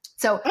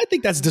 So I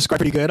think that's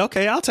described pretty good.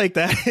 Okay, I'll take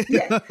that.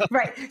 Yeah,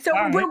 right. So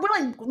we're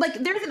willing, like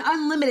there's an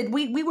unlimited,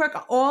 we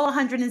work all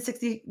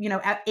 160,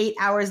 8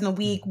 hours in the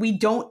week. We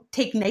don't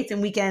take nights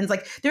and weekends.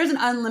 Like there's an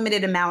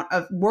unlimited amount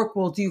of work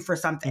we'll do for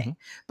something.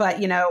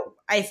 But,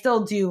 I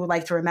still do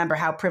like to remember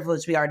how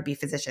privileged we are to be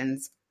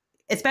physicians,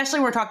 especially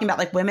when we're talking about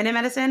like women in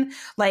medicine.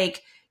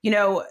 Like,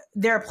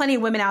 there are plenty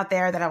of women out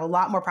there that have a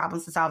lot more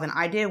problems to solve than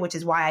I do, which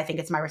is why I think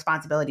it's my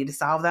responsibility to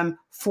solve them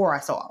for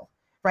us all.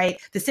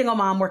 Right. The single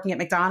mom working at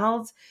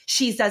McDonald's,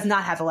 she does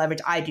not have the leverage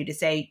I do to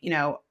say,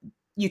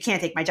 you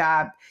can't take my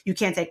job, you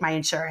can't take my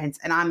insurance,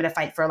 and I'm going to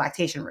fight for a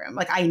lactation room.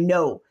 Like, I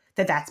know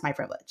that that's my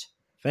privilege.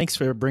 Thanks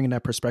for bringing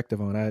that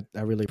perspective on.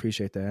 I really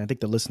appreciate that. I think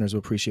the listeners will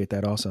appreciate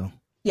that also.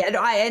 Yeah,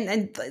 no,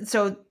 and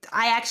so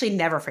I actually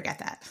never forget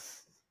that,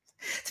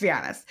 to be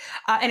honest.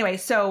 Anyway,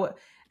 so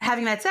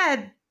having that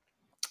said,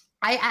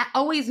 I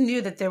always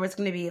knew that there was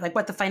going to be like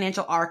what the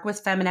financial arc was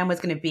FemInEM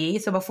was going to be.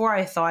 So before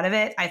I thought of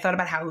it, I thought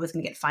about how it was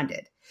going to get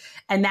funded.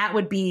 And that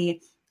would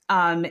be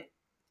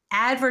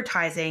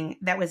advertising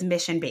that was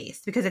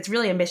mission-based, because it's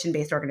really a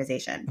mission-based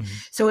organization. Mm-hmm.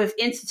 So if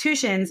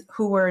institutions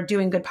who were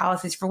doing good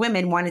policies for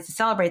women wanted to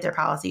celebrate their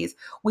policies,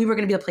 we were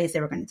going to be the place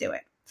they were going to do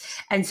it.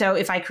 And so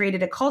if I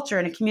created a culture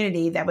and a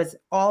community that was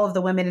all of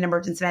the women in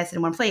emergency medicine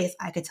in one place,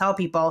 I could tell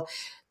people,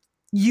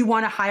 you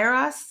want to hire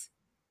us?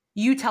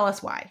 You tell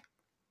us why.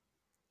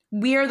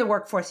 We are the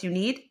workforce you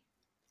need.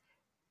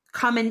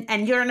 Come in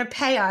and you're going to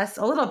pay us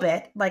a little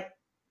bit, like,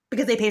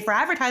 because they pay for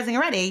advertising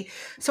already.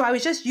 So I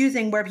was just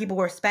using where people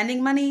were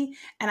spending money,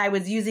 and I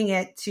was using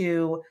it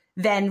to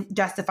then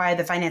justify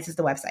the finances of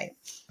the website.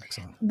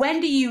 Excellent.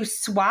 When do you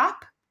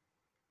swap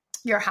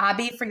your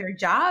hobby for your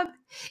job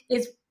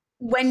is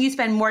when you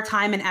spend more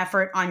time and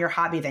effort on your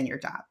hobby than your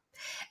job.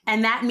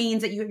 And that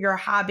means that your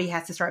hobby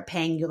has to start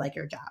paying you like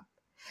your job,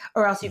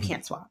 or else you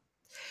can't swap.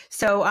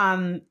 So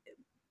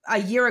a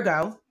year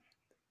ago,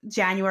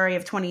 January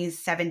of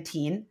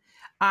 2017,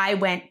 I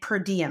went per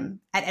diem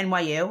at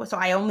NYU. So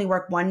I only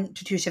work 1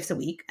 to 2 shifts a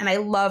week, and I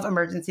love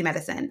emergency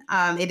medicine.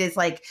 It is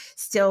like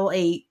still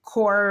a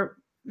core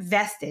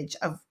vestige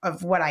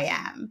of what I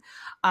am.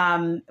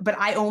 But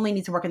I only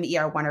need to work in the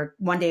ER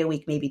one day a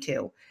week, maybe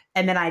 2.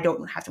 And then I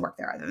don't have to work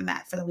there other than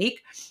that for the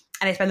week.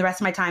 And I spend the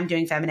rest of my time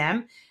doing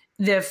FemInEM.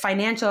 The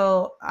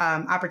financial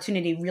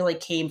opportunity really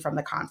came from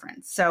the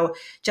conference. So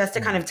just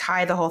to kind of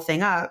tie the whole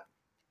thing up,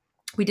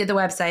 we did the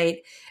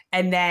website,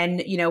 and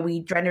then, we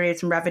generated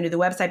some revenue. The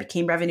website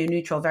became revenue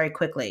neutral very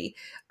quickly,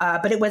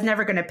 but it was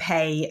never going to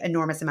pay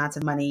enormous amounts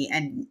of money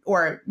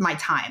or my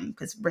time,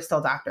 because we're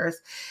still doctors.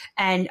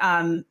 And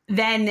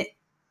then,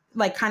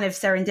 like, kind of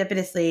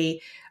serendipitously,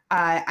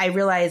 I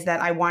realized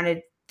that I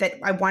wanted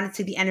to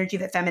see the energy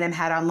that FemInEM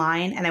had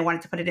online, and I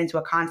wanted to put it into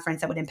a conference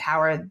that would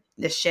empower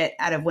the shit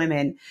out of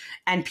women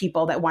and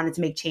people that wanted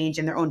to make change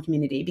in their own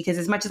community. Because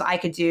as much as I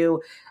could do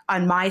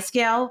on my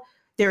scale,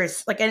 there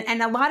is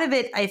and a lot of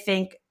it, I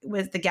think,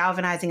 was the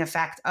galvanizing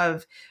effect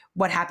of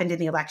what happened in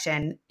the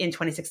election in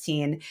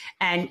 2016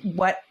 and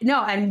what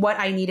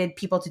I needed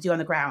people to do on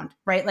the ground,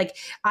 right? Like,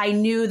 I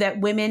knew that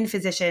women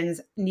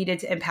physicians needed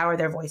to empower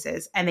their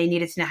voices, and they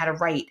needed to know how to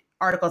write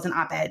articles and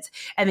op-eds,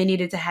 and they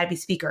needed to how to be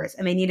speakers,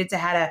 and they needed to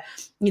how to,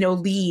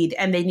 lead,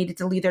 and they needed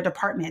to lead their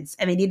departments,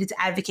 and they needed to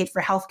advocate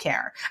for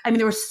healthcare. I mean,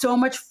 there was so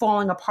much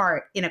falling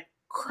apart in a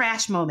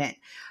crash moment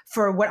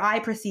for what I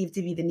perceived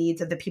to be the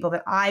needs of the people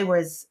that I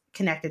was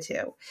connected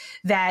to,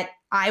 that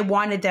I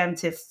wanted them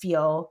to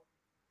feel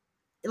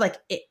like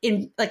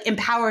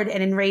empowered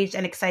and enraged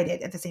and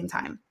excited at the same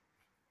time.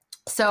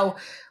 So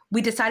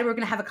we decided we were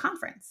going to have a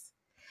conference.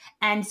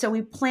 And so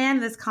we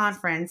planned this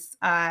conference.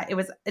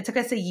 It took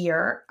us a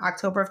year,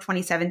 October of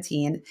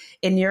 2017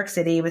 in New York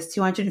City. It was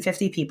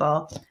 250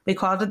 people. We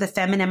called it the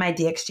FemInEM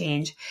Idea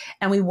Exchange.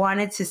 And we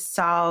wanted to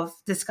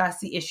discuss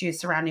the issues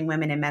surrounding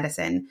women in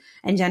medicine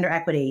and gender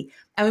equity.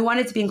 And we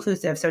wanted to be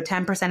inclusive. So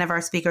 10% of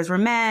our speakers were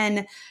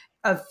men.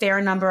 A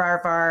fair number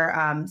of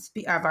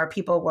our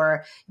people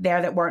were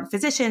there that weren't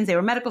physicians. They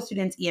were medical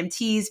students,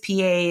 EMTs,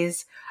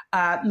 PAs,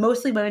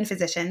 mostly women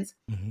physicians.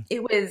 Mm-hmm.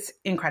 It was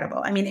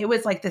incredible. I mean, it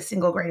was like the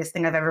single greatest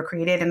thing I've ever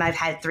created. And I've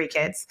had 3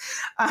 kids.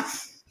 I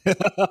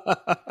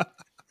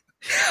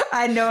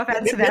no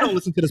offense to them. They don't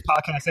listen to this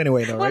podcast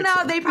anyway, though, well, right?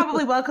 No, they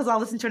probably will, because I'll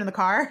listen to it in the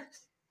car.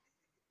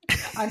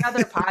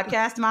 Another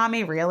podcast,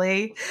 mommy,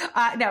 really?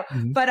 No,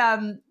 mm-hmm. But,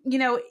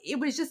 it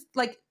was just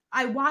like,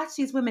 I watched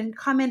these women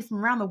come in from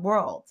around the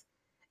world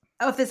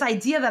of this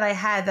idea that I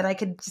had, that I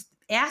could just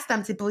ask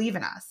them to believe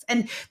in us.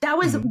 And that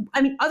was, mm-hmm.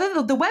 I mean, other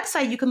than the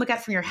website you can look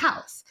at from your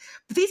house,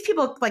 but these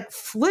people like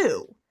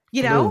flew,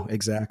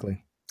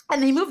 exactly.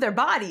 And they moved their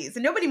bodies,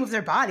 and nobody moves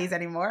their bodies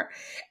anymore.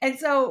 And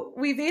so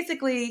we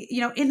basically,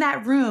 in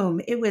that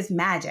room, it was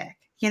magic,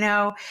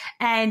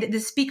 and the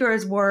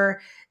speakers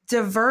were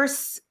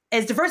diverse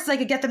as I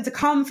could get them to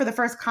come for the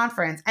first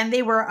conference. And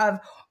they were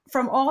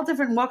from all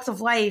different walks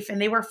of life,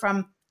 and they were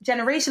from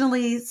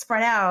generationally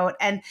spread out,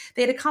 and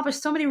they had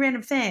accomplished so many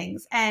random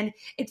things, and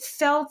it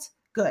felt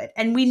good.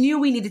 And we knew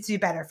we needed to do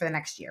better for the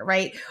next year,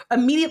 right?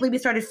 Immediately we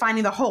started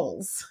finding the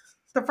holes,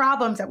 the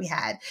problems that we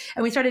had,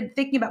 and we started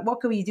thinking about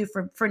what could we do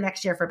for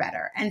next year for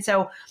better. And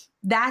so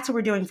that's what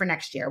we're doing for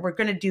next year. We're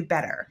going to do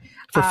better.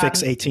 For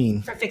Fix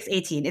 18. For Fix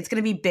 18. It's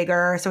going to be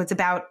bigger. So it's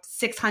about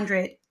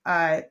 600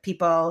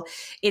 people.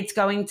 It's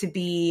going to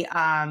be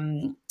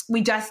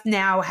we just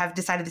now have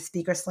decided the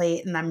speaker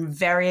slate, and I'm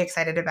very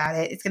excited about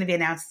it. It's going to be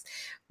announced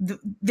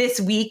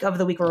this week of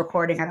the week we're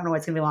recording. I don't know when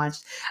it's going to be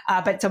launched.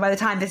 But so by the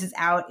time this is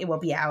out, it will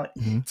be out.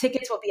 Mm-hmm.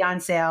 Tickets will be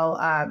on sale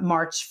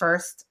March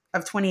 1st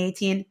of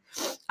 2018.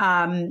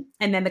 And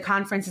then the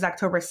conference is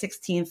October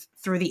 16th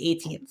through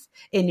the 18th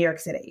in New York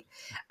City.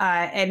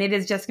 And it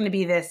is just going to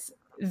be this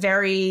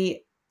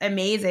very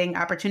amazing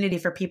opportunity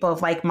for people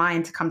of like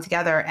mind to come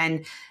together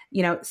and,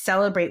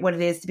 celebrate what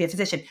it is to be a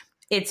physician.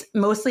 It's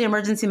mostly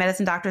emergency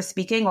medicine doctors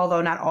speaking,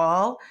 although not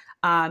all.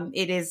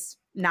 It is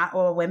not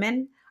all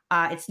women.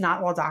 It's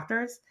not all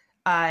doctors.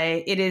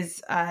 It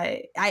is.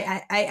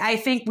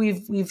 I think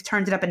we've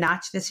turned it up a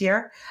notch this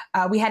year.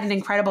 We had an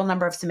incredible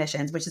number of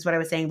submissions, which is what I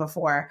was saying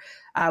before.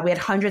 We had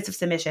hundreds of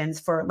submissions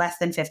for less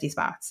than 50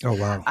 spots. Oh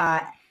wow!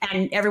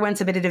 And everyone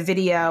submitted a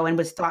video and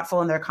was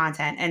thoughtful in their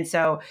content. And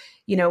so,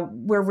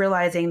 we're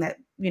realizing that,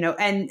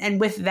 and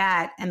with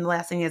that, and the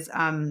last thing is,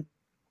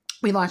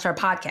 we launched our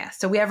podcast.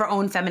 So we have our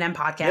own FemInEM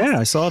podcast. Yeah,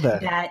 I saw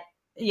that.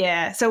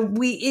 So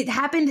it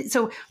happened.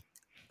 So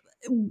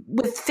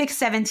with Fix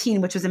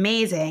 17, which was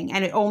amazing,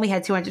 and it only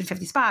had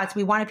 250 spots,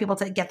 we wanted people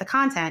to get the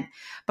content,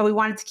 but we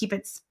wanted to keep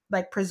it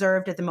like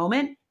preserved at the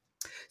moment.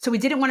 So we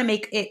didn't want to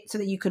make it so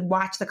that you could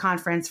watch the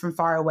conference from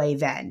far away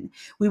then.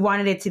 We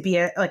wanted it to be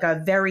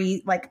a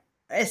very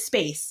a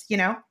space,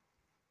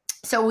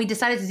 So what we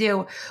decided to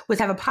do was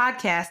have a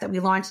podcast that we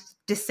launched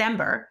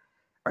December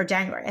or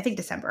January, I think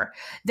December,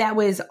 that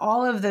was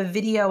all of the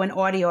video and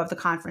audio of the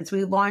conference.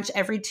 We launch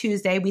every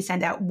Tuesday. We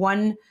send out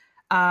one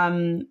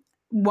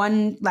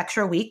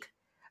lecture a week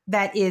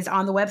that is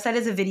on the website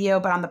as a video,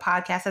 but on the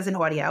podcast as an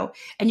audio.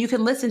 And you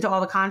can listen to all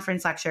the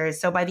conference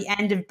lectures. So by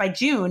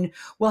June,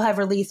 we'll have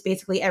released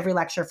basically every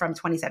lecture from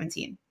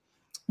 2017,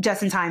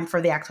 just in time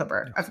for the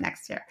October of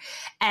next year.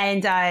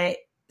 And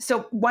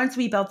so once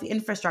we built the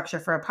infrastructure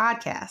for a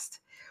podcast,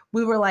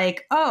 we were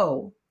like,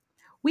 oh,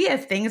 we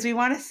have things we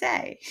want to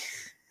say.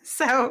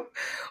 So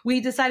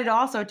we decided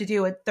also to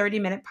do a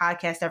 30-minute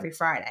podcast every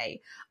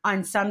Friday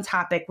on some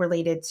topic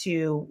related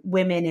to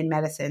women in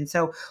medicine.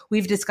 So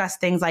we've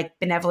discussed things like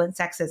benevolent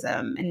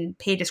sexism and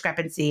pay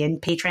discrepancy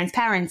and pay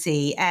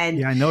transparency. And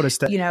yeah, I noticed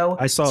that.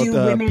 I saw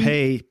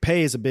the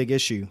pay is a big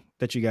issue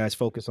that you guys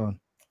focus on.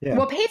 Yeah.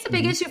 Well, pay is a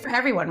big issue for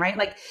everyone, right?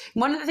 Like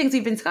one of the things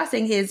we've been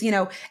discussing is,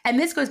 and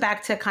this goes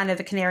back to kind of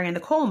the canary in the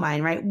coal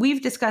mine, right?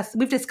 We've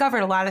discovered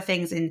a lot of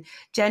things in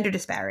gender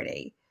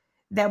disparity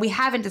that we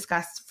haven't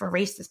discussed for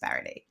race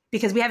disparity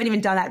because we haven't even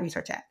done that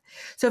research yet.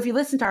 So if you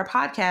listen to our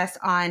podcast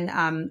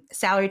on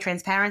salary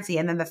transparency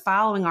and then the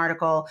following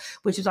article,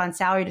 which is on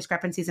salary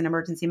discrepancies in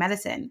emergency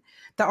medicine,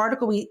 the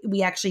article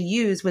we actually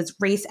used was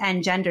race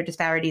and gender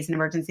disparities in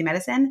emergency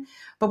medicine.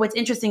 But what's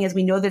interesting is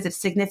we know there's a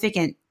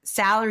significant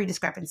salary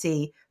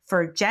discrepancy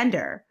for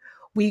gender.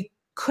 We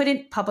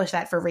couldn't publish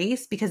that for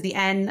race because the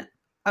N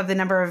of the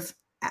number of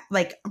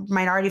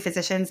minority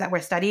physicians that were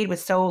studied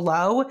was so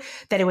low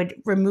that it would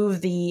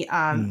remove the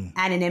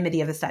anonymity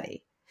of the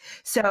study.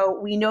 So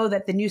we know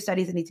that the new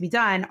studies that need to be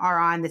done are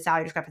on the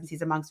salary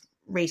discrepancies amongst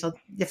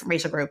different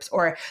racial groups,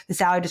 or the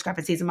salary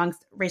discrepancies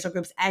amongst racial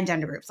groups and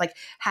gender groups. Like,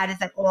 how does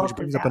that all? Which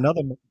brings up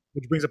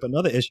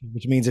another issue,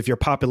 which means if your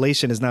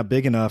population is not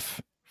big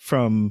enough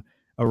from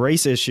a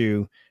race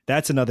issue,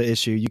 that's another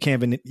issue. You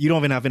don't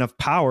even have enough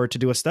power to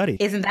do a study.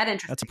 Isn't that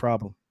interesting? That's a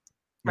problem.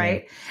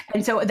 Right.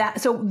 Yeah. And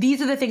so these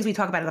are the things we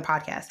talk about in the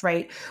podcast,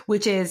 right?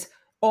 Which is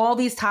all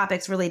these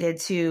topics related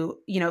to,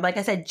 like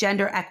I said,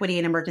 gender equity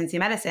in emergency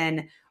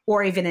medicine,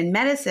 or even in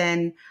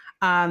medicine,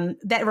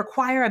 that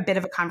require a bit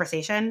of a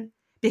conversation,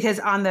 because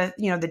on the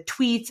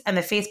tweets and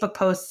the Facebook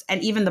posts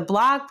and even the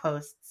blog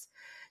posts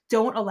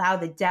don't allow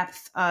the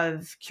depth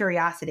of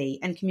curiosity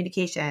and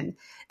communication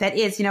that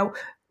is,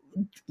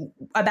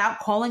 about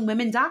calling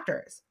women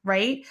doctors,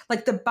 right?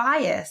 Like the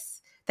bias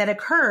that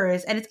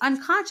occurs, and it's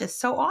unconscious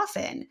so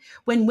often,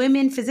 when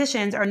women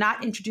physicians are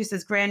not introduced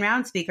as grand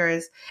round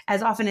speakers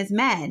as often as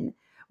men,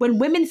 when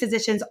women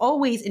physicians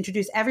always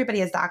introduce everybody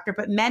as doctor,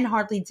 but men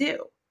hardly do,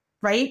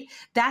 right?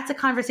 That's a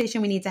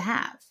conversation we need to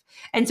have.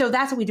 And so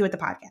that's what we do at the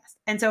podcast.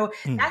 And so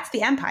that's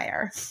the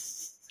empire.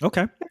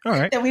 Okay. All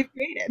right. that we've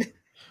created.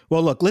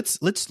 Well, look,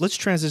 let's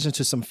transition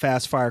to some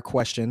fast fire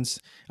questions.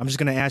 I'm just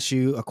going to ask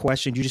you a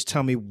question. You just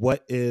tell me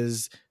what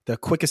is the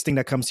quickest thing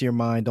that comes to your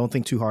mind. Don't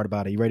think too hard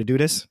about it. You ready to do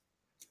this?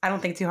 I don't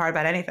think too hard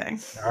about anything.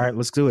 All right,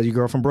 let's do it. You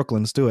girl from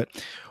Brooklyn, let's do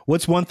it.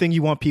 What's one thing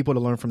you want people to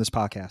learn from this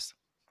podcast?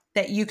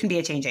 That you can be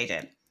a change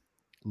agent.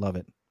 Love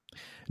it.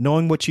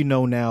 Knowing what you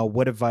know now,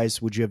 what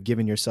advice would you have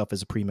given yourself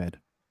as a pre-med?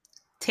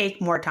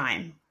 Take more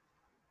time.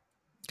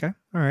 Okay,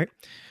 all right.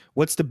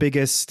 Let's do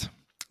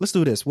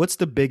this. What's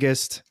the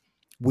biggest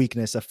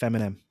weakness of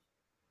FemInEM?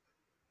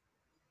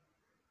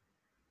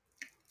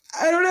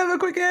 I don't have a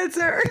quick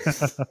answer.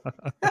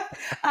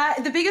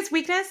 The biggest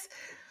weakness?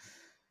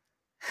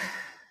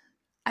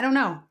 I don't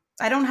know.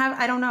 I don't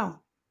know.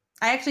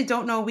 I actually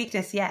don't know a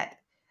weakness yet,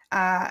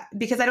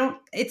 because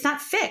it's not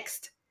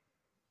fixed.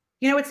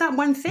 It's not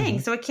one thing.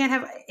 Mm-hmm. So it can't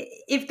have,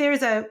 if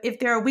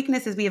there are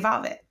weaknesses, we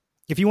evolve it.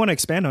 If you want to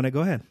expand on it,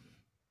 go ahead.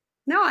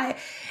 No,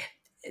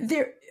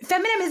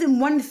 FemInEM isn't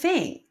one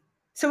thing.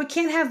 So it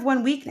can't have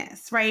one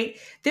weakness, right?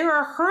 There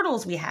are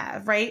hurdles we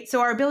have, right? So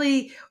our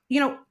ability,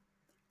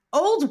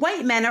 old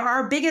white men are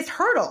our biggest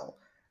hurdle.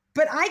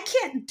 But I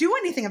can't do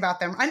anything about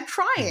them. I'm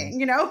trying,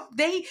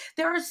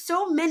 there are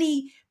so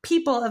many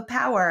people of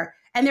power,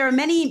 and there are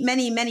many,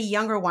 many, many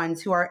younger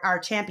ones who are our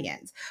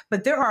champions.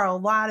 But there are a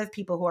lot of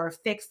people who are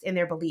fixed in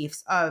their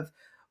beliefs of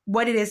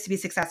what it is to be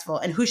successful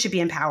and who should be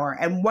in power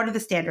and what are the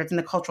standards and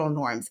the cultural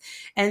norms.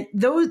 And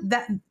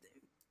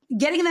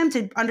getting them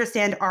to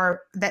understand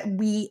that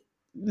we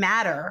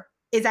matter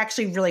is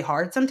actually really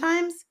hard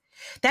sometimes.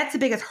 That's the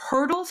biggest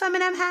hurdle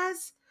FemInEM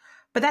has,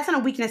 but that's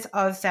not a weakness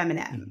of FemInEM.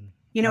 Mm-hmm.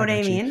 You know what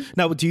I mean?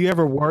 Now, do you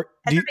ever work?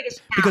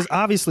 Because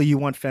obviously you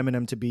want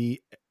FemInEM to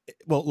be,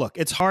 well, look,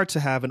 it's hard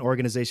to have an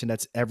organization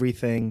that's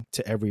everything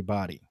to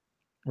everybody,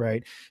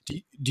 right?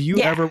 Do you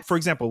ever, for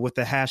example, with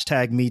the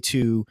hashtag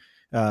 #MeToo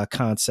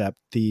concept,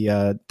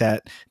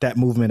 that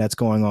movement that's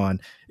going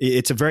on,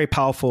 it's a very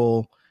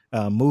powerful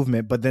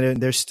movement, but then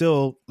there's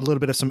still a little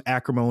bit of some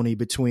acrimony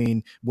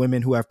between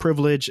women who have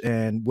privilege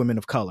and women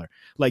of color.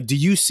 Like, do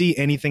you see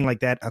anything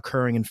like that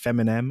occurring in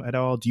FemInEM at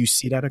all? Do you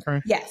see that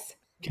occurring? Yes.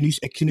 Can you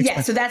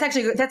yeah, so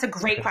that's a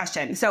great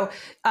question. So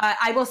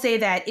I will say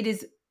that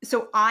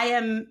I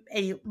am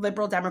a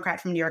liberal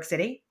Democrat from New York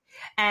City,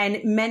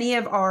 and many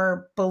of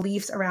our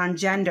beliefs around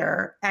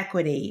gender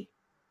equity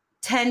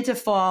tend to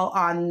fall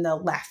on the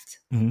left,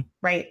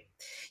 right?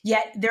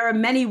 Yet there are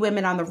many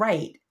women on the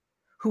right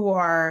who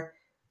are,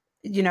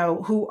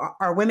 who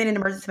are women in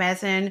emergency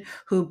medicine,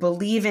 who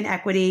believe in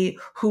equity,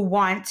 who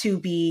want to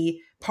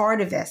be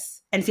part of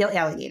this and feel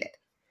alienated.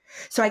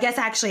 So I guess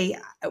actually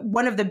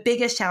one of the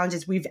biggest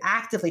challenges we've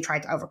actively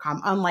tried to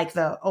overcome, unlike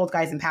the old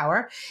guys in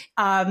power,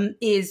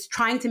 is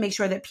trying to make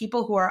sure that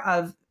people who are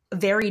of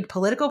varied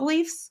political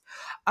beliefs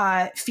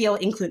feel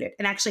included.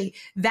 And actually,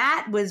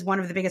 that was one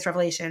of the biggest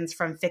revelations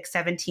from Fix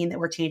 17 that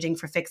we're changing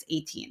for Fix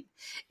 18,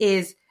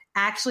 is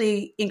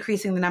actually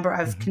increasing the number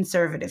of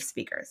conservative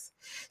speakers.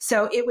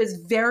 So it was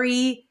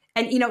very,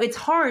 and it's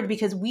hard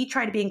because we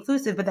try to be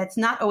inclusive, but that's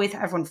not always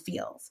how everyone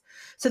feels.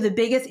 So the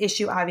biggest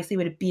issue obviously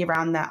would be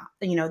around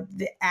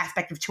the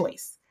aspect of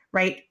choice,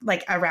 right?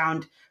 Like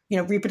around,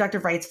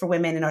 reproductive rights for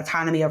women and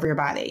autonomy over your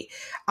body.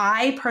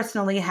 I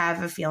personally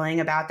have a feeling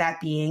about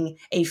that being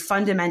a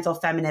fundamental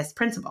feminist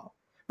principle,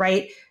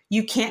 right?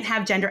 You can't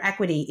have gender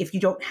equity if you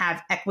don't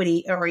have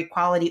equity or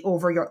equality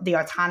over the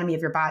autonomy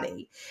of your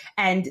body.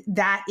 And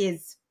that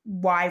is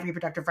why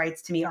reproductive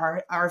rights to me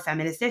are a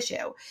feminist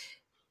issue.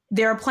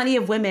 There are plenty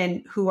of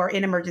women who are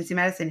in emergency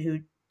medicine who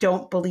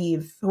don't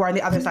believe, who are on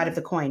the other side of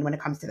the coin when it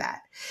comes to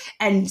that.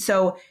 And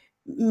so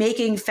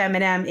making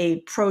FemInEM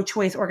a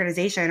pro-choice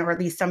organization, or at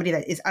least somebody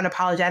that is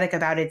unapologetic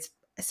about its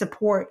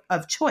support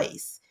of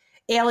choice,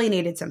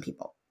 alienated some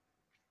people.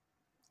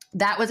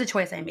 That was a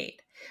choice I made.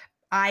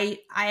 I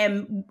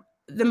am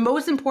the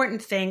most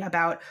important thing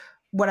about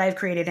what I've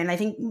created, and I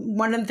think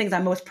one of the things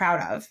I'm most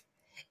proud of,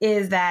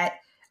 is that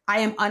I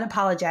am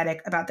unapologetic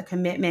about the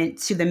commitment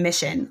to the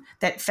mission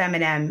that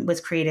FemInEM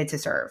was created to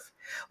serve,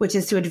 which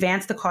is to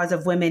advance the cause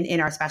of women in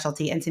our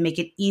specialty and to make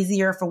it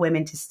easier for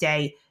women to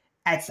stay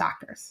as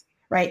doctors,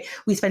 right?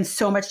 We spend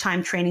so much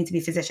time training to be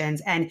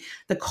physicians, and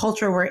the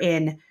culture we're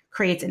in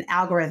creates an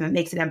algorithm that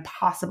makes it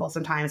impossible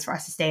sometimes for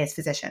us to stay as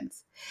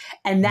physicians.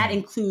 And that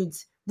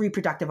includes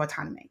reproductive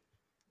autonomy.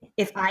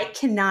 If I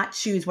cannot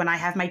choose when I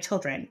have my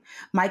children,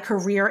 my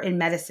career in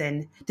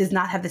medicine does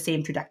not have the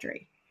same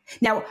trajectory.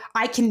 Now,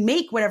 I can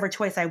make whatever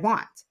choice I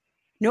want.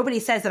 Nobody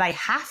says that I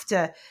have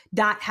to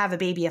not have a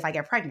baby if I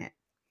get pregnant.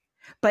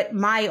 But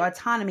my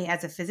autonomy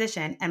as a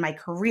physician and my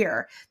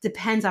career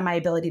depends on my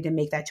ability to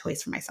make that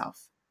choice for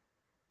myself.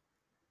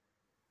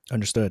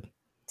 Understood.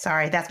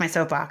 Sorry, that's my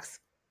soapbox.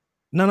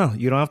 No,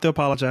 you don't have to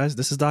apologize.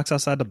 This is Docs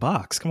Outside the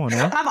Box. Come on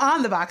now. I'm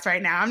on the box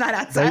right now. I'm not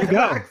outside the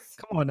box.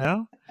 Come on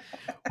now.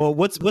 Well,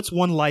 what's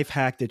one life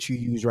hack that you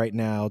use right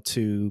now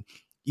to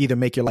either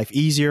make your life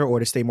easier or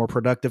to stay more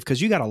productive?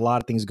 Because you got a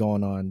lot of things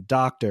going on.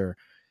 Doctor,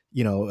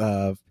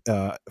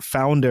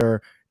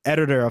 founder,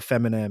 editor of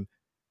FemInEM,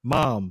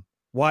 mom.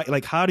 Why?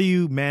 Like, how do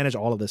you manage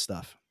all of this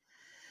stuff?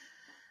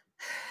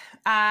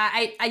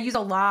 I use a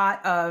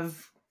lot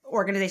of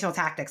organizational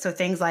tactics. So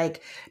things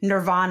like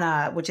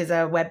Nirvana, which is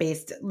a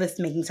web-based list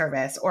making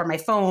service, or my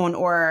phone,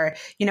 or,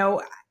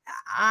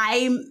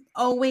 I'm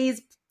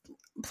always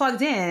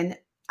plugged in.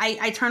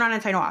 I turn on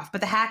and turn off.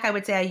 But the hack I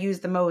would say I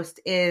use the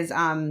most is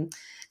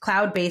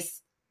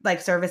cloud-based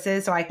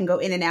services, so I can go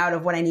in and out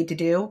of what I need to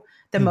do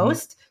the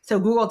most. So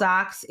Google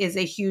Docs is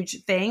a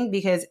huge thing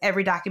because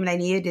every document I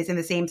need is in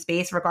the same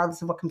space,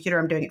 regardless of what computer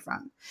I'm doing it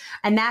from.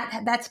 And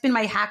that's been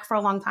my hack for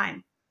a long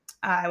time,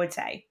 I would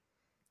say.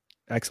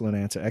 Excellent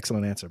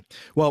answer.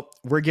 Well,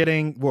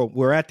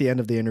 we're at the end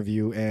of the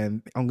interview,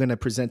 and I'm going to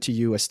present to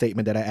you a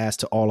statement that I asked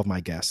to all of my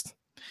guests.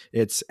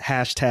 It's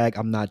hashtag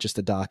I'm not just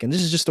a doc. And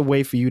this is just a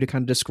way for you to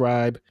kind of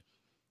describe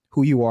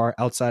who you are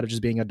outside of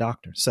just being a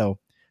doctor. So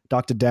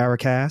Dr. Dara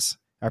Kass,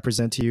 I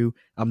present to you,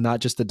 I'm not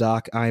just a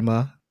doc, I'm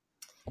a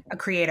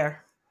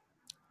creator.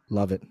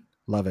 Love it.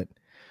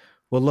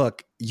 Well,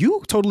 look,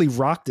 you totally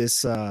rocked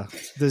this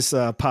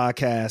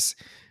podcast.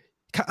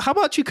 How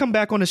about you come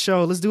back on the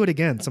show? Let's do it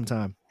again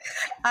sometime.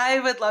 I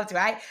would love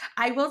to.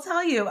 I will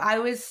tell you, I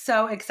was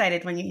so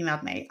excited when you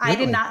emailed me. Really? I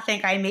did not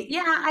think I made,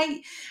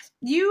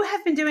 you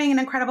have been doing an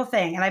incredible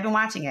thing and I've been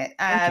watching it.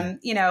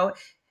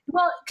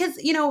 Well, because,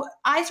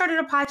 I started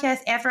a podcast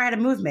after I had a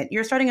movement.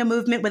 You're starting a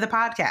movement with a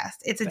podcast.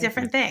 It's a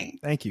different thing.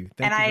 Thank you.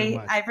 And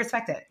I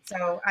respect it.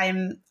 So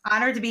I'm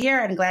honored to be here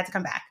and glad to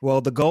come back.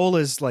 Well, the goal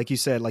is, like you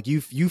said, like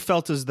you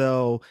felt as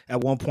though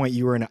at one point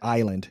you were an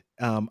island.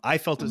 I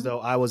felt as though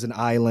I was an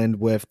island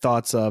with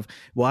thoughts of,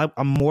 well,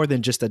 I'm more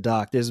than just a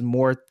doc. There's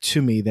more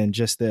to me than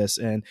just this.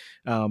 And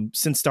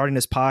since starting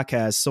this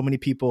podcast, so many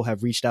people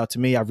have reached out to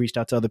me. I've reached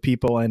out to other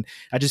people. And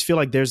I just feel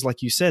like there's,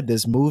 like you said,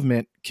 this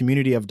movement,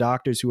 community of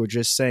doctors who are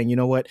just saying, you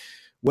know what?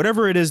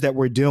 Whatever it is that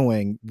we're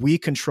doing, we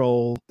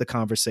control the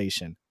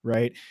conversation,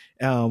 right?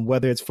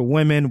 Whether it's for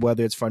women,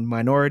 whether it's for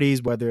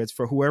minorities, whether it's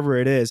for whoever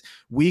it is,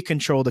 we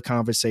control the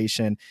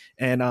conversation.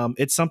 And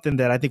it's something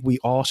that I think we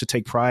all should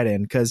take pride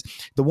in. Because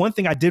the one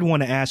thing I did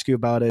want to ask you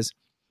about is,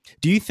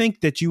 do you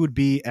think that you would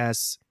be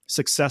as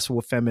successful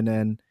with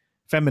FemInEM,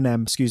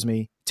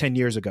 10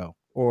 years ago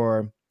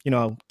or,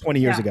 20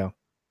 years ago?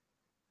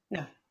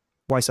 No.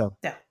 Why so?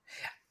 No.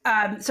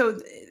 So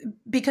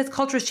because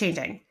culture is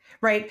changing.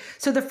 right?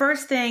 So the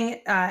first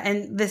thing,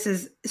 and this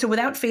is, so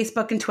without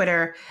Facebook and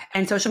Twitter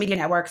and social media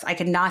networks, I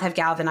could not have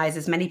galvanized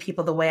as many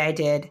people the way I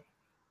did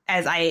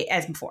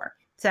as before.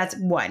 So that's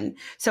one.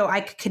 So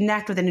I could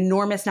connect with an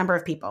enormous number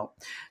of people.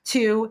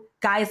 Two,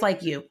 guys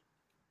like you.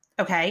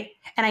 Okay.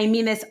 And I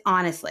mean this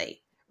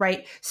honestly,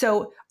 right?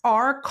 So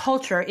our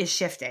culture is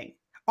shifting.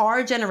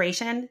 Our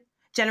generation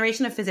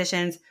of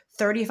physicians,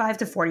 35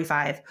 to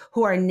 45,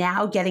 who are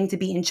now getting to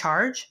be in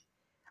charge,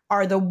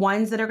 are the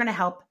ones that are going to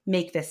help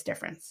make this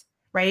difference,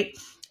 right?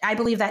 I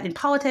believe that in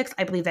politics.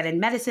 I believe that in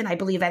medicine. I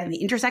believe that in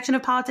the intersection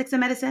of politics and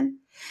medicine.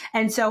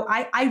 And so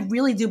I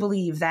really do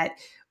believe that,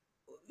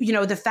 you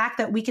know, the fact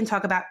that we can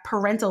talk about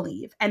parental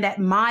leave and that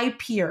my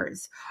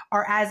peers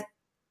are as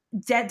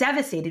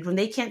devastated when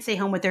they can't stay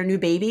home with their new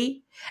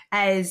baby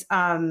as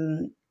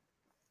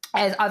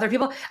other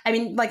people. I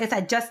mean, like I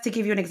said, just to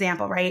give you an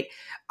example, right?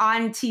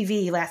 On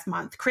TV last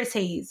month, Chris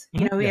Hayes,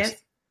 you know who he is?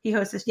 He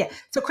hosts this. Yeah.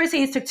 So Chris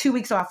Hayes took 2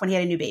 weeks off when he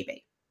had a new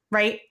baby,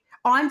 right?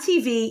 On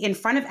TV in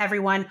front of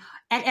everyone.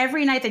 And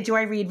every night that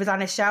Joy Reid was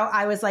on a show,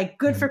 I was like,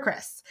 good for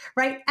Chris,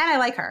 right? And I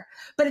like her.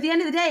 But at the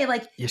end of the day,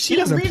 like, she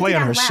doesn't play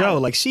on her show.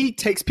 Like, she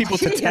takes people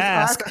to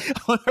task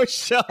on her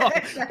show.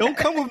 Don't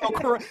come with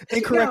no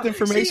incorrect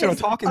information or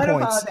talking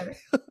points.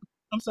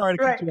 I'm sorry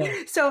to cut you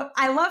off. So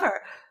I love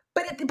her.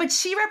 But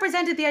she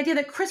represented the idea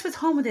that Chris was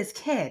home with his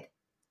kid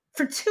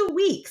for 2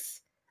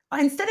 weeks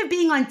instead of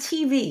being on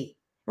TV,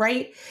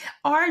 right?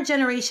 Our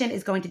generation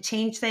is going to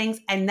change things.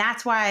 And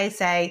that's why I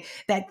say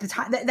that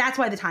that's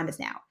why the time is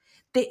now.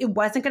 It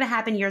wasn't going to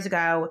happen years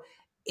ago.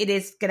 It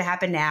is going to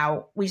happen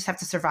now. We just have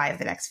to survive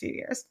the next few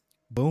years.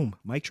 Boom.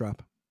 Mic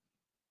drop.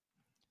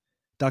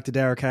 Dr.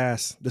 Dara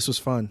Kass, this was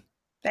fun.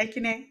 Thank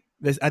you, Nate.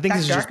 I think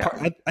this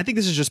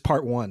is just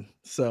part one.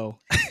 So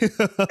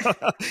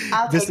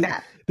I'll take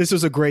that. This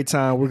was a great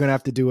time. We're going to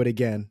have to do it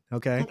again.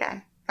 Okay.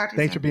 Okay.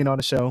 Thanks for being on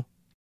the show.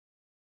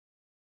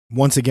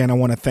 Once again, I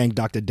want to thank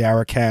Dr.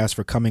 Dara Kass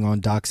for coming on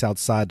Docs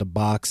Outside the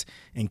Box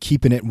and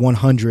keeping it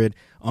 100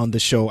 on the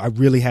show. I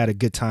really had a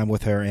good time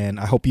with her, and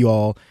I hope you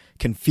all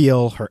can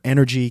feel her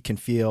energy, can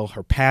feel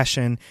her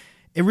passion.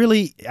 It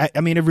really,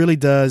 I mean, it really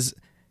does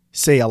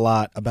say a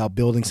lot about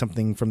building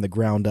something from the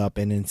ground up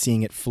and then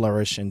seeing it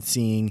flourish and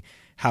seeing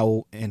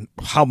how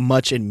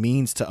much it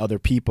means to other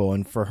people.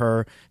 And for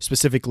her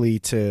specifically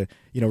to,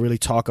 you know, really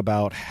talk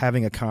about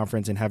having a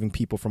conference and having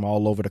people from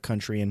all over the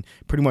country and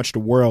pretty much the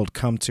world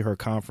come to her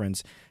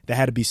conference, that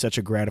had to be such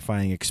a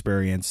gratifying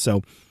experience.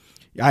 So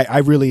I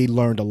really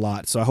learned a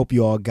lot. So I hope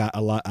you all got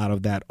a lot out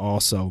of that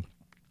also.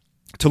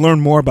 To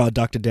learn more about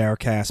Dr. Dara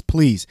Kass,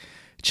 please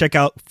check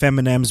out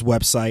FemInEM's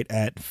website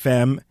at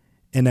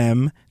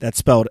FemInEM. That's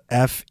spelled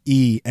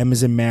F-E-M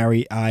as in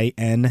Mary,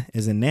 I-N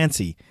as in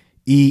Nancy.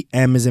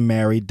 EM as in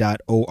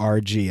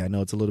Mary.org. I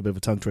know it's a little bit of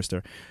a tongue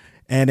twister.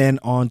 And then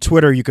on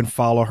Twitter, you can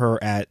follow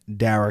her at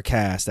Dara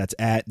Kass. That's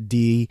at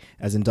D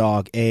as in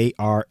dog,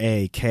 A-R-A-K-A-S-S.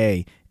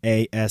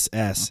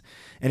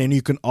 And then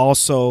you can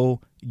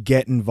also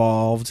get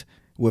involved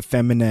with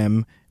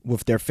FemInEM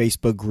with their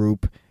Facebook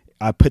group.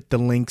 I put the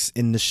links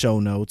in the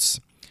show notes.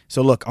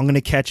 So look, I'm going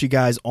to catch you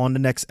guys on the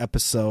next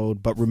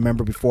episode. But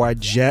remember, before I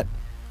jet,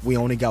 we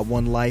only got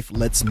one life.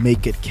 Let's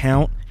make it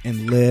count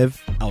and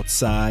live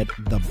outside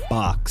the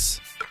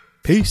box.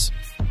 Peace.